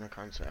games done a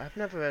concert? I've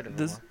never heard of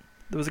them.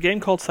 There was a game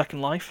called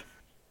Second Life.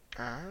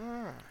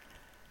 Ah.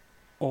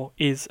 Or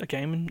is a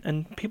game,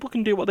 and people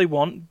can do what they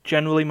want.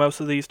 Generally, most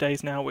of these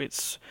days now,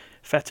 it's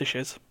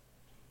fetishes.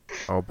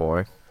 Oh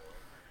boy.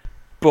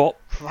 But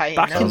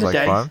back in the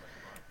day, fun.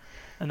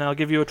 And I'll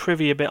give you a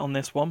trivia bit on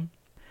this one.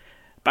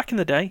 Back in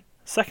the day,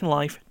 Second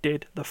Life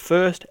did the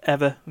first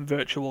ever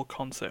virtual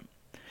concert.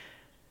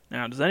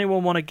 Now, does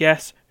anyone want to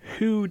guess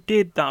who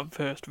did that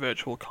first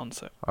virtual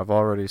concert? I've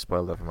already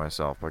spoiled it for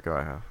myself, but go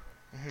ahead.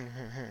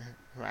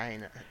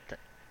 Ryan.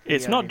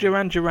 It's not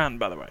Duran Duran,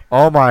 by the way.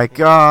 Oh my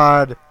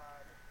god!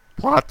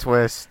 Plot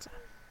twist.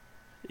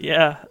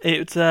 Yeah,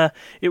 it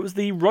was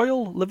the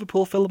Royal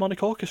Liverpool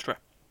Philharmonic Orchestra.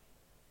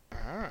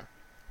 Ah.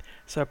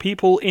 So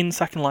people in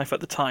Second Life at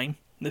the time,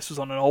 this was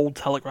on an old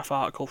Telegraph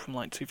article from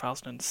like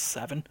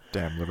 2007.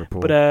 Damn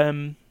Liverpool.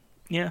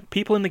 But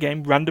people in the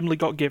game randomly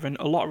got given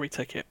a lottery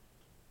ticket.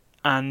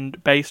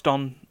 And based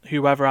on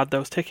whoever had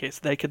those tickets,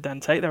 they could then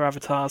take their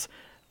avatars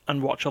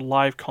and watch a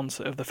live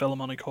concert of the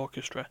Philharmonic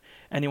Orchestra.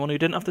 Anyone who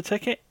didn't have the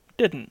ticket,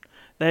 didn't.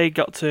 They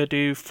got to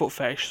do foot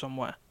fetish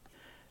somewhere.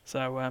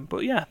 So,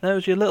 but yeah,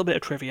 there's your little bit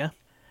of trivia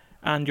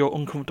and your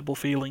uncomfortable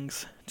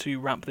feelings to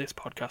wrap this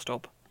podcast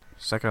up.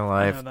 Second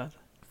Life.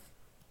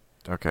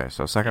 Okay,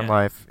 so Second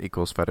Life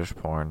equals fetish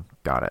porn.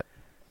 Got it.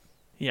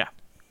 Yeah,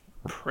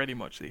 pretty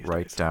much these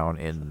Write days. down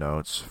in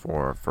notes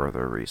for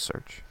further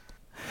research.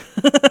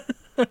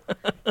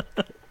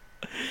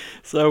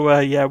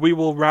 So, we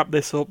will wrap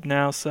this up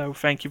now. So,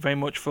 thank you very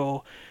much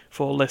for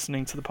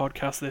listening to the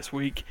podcast this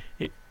week.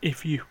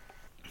 If you...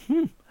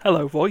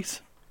 hello,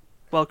 voice.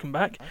 Welcome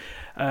back.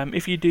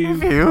 If you do...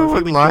 If you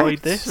would enjoyed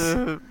like this,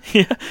 to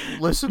yeah,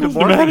 listen to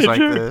more things like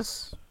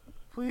this,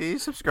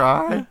 please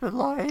subscribe and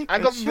like I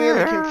got and really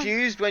share.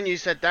 confused when you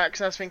said that,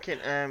 because I was thinking,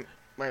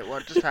 wait,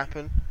 what just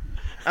happened?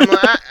 I'm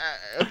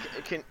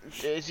like,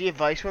 is your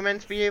voice we're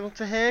meant to be able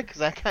to hear?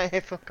 Because I can't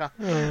hear fuck off.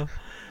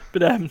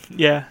 But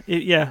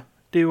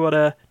do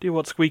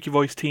what Squeaky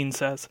Voice Teen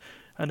says,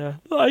 and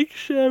like,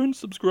 share, and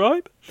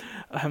subscribe.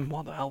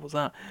 What the hell was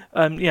that?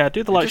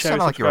 Do the like, share,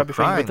 and subscribe if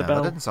you with the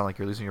bell. That didn't sound like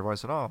you're losing your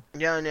voice at all.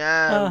 Yeah,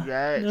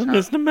 it's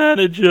Mr.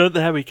 Manager.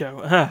 There we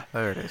go.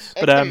 There it is.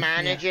 It's the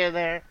manager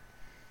there.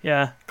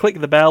 Yeah, click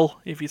the bell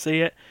if you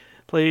see it,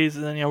 please.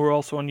 And then we're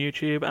also on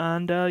YouTube,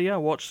 and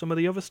watch some of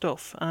the other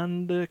stuff.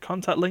 And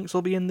contact links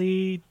will be in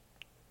the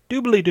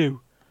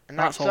doobly-doo. And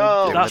That's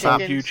all. That's on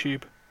chickens.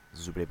 YouTube.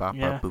 Zoobly-bop,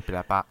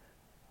 booply-bop.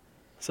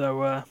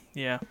 So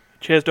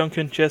cheers,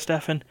 Duncan. Cheers,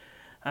 Stefan.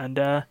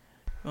 And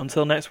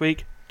until next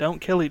week, Don't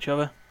kill each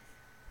other.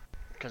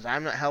 Because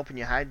I'm not helping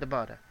you hide the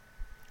border.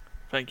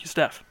 Thank you,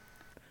 Steph.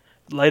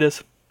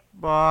 Laters.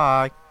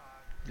 Bye.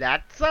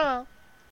 That's all.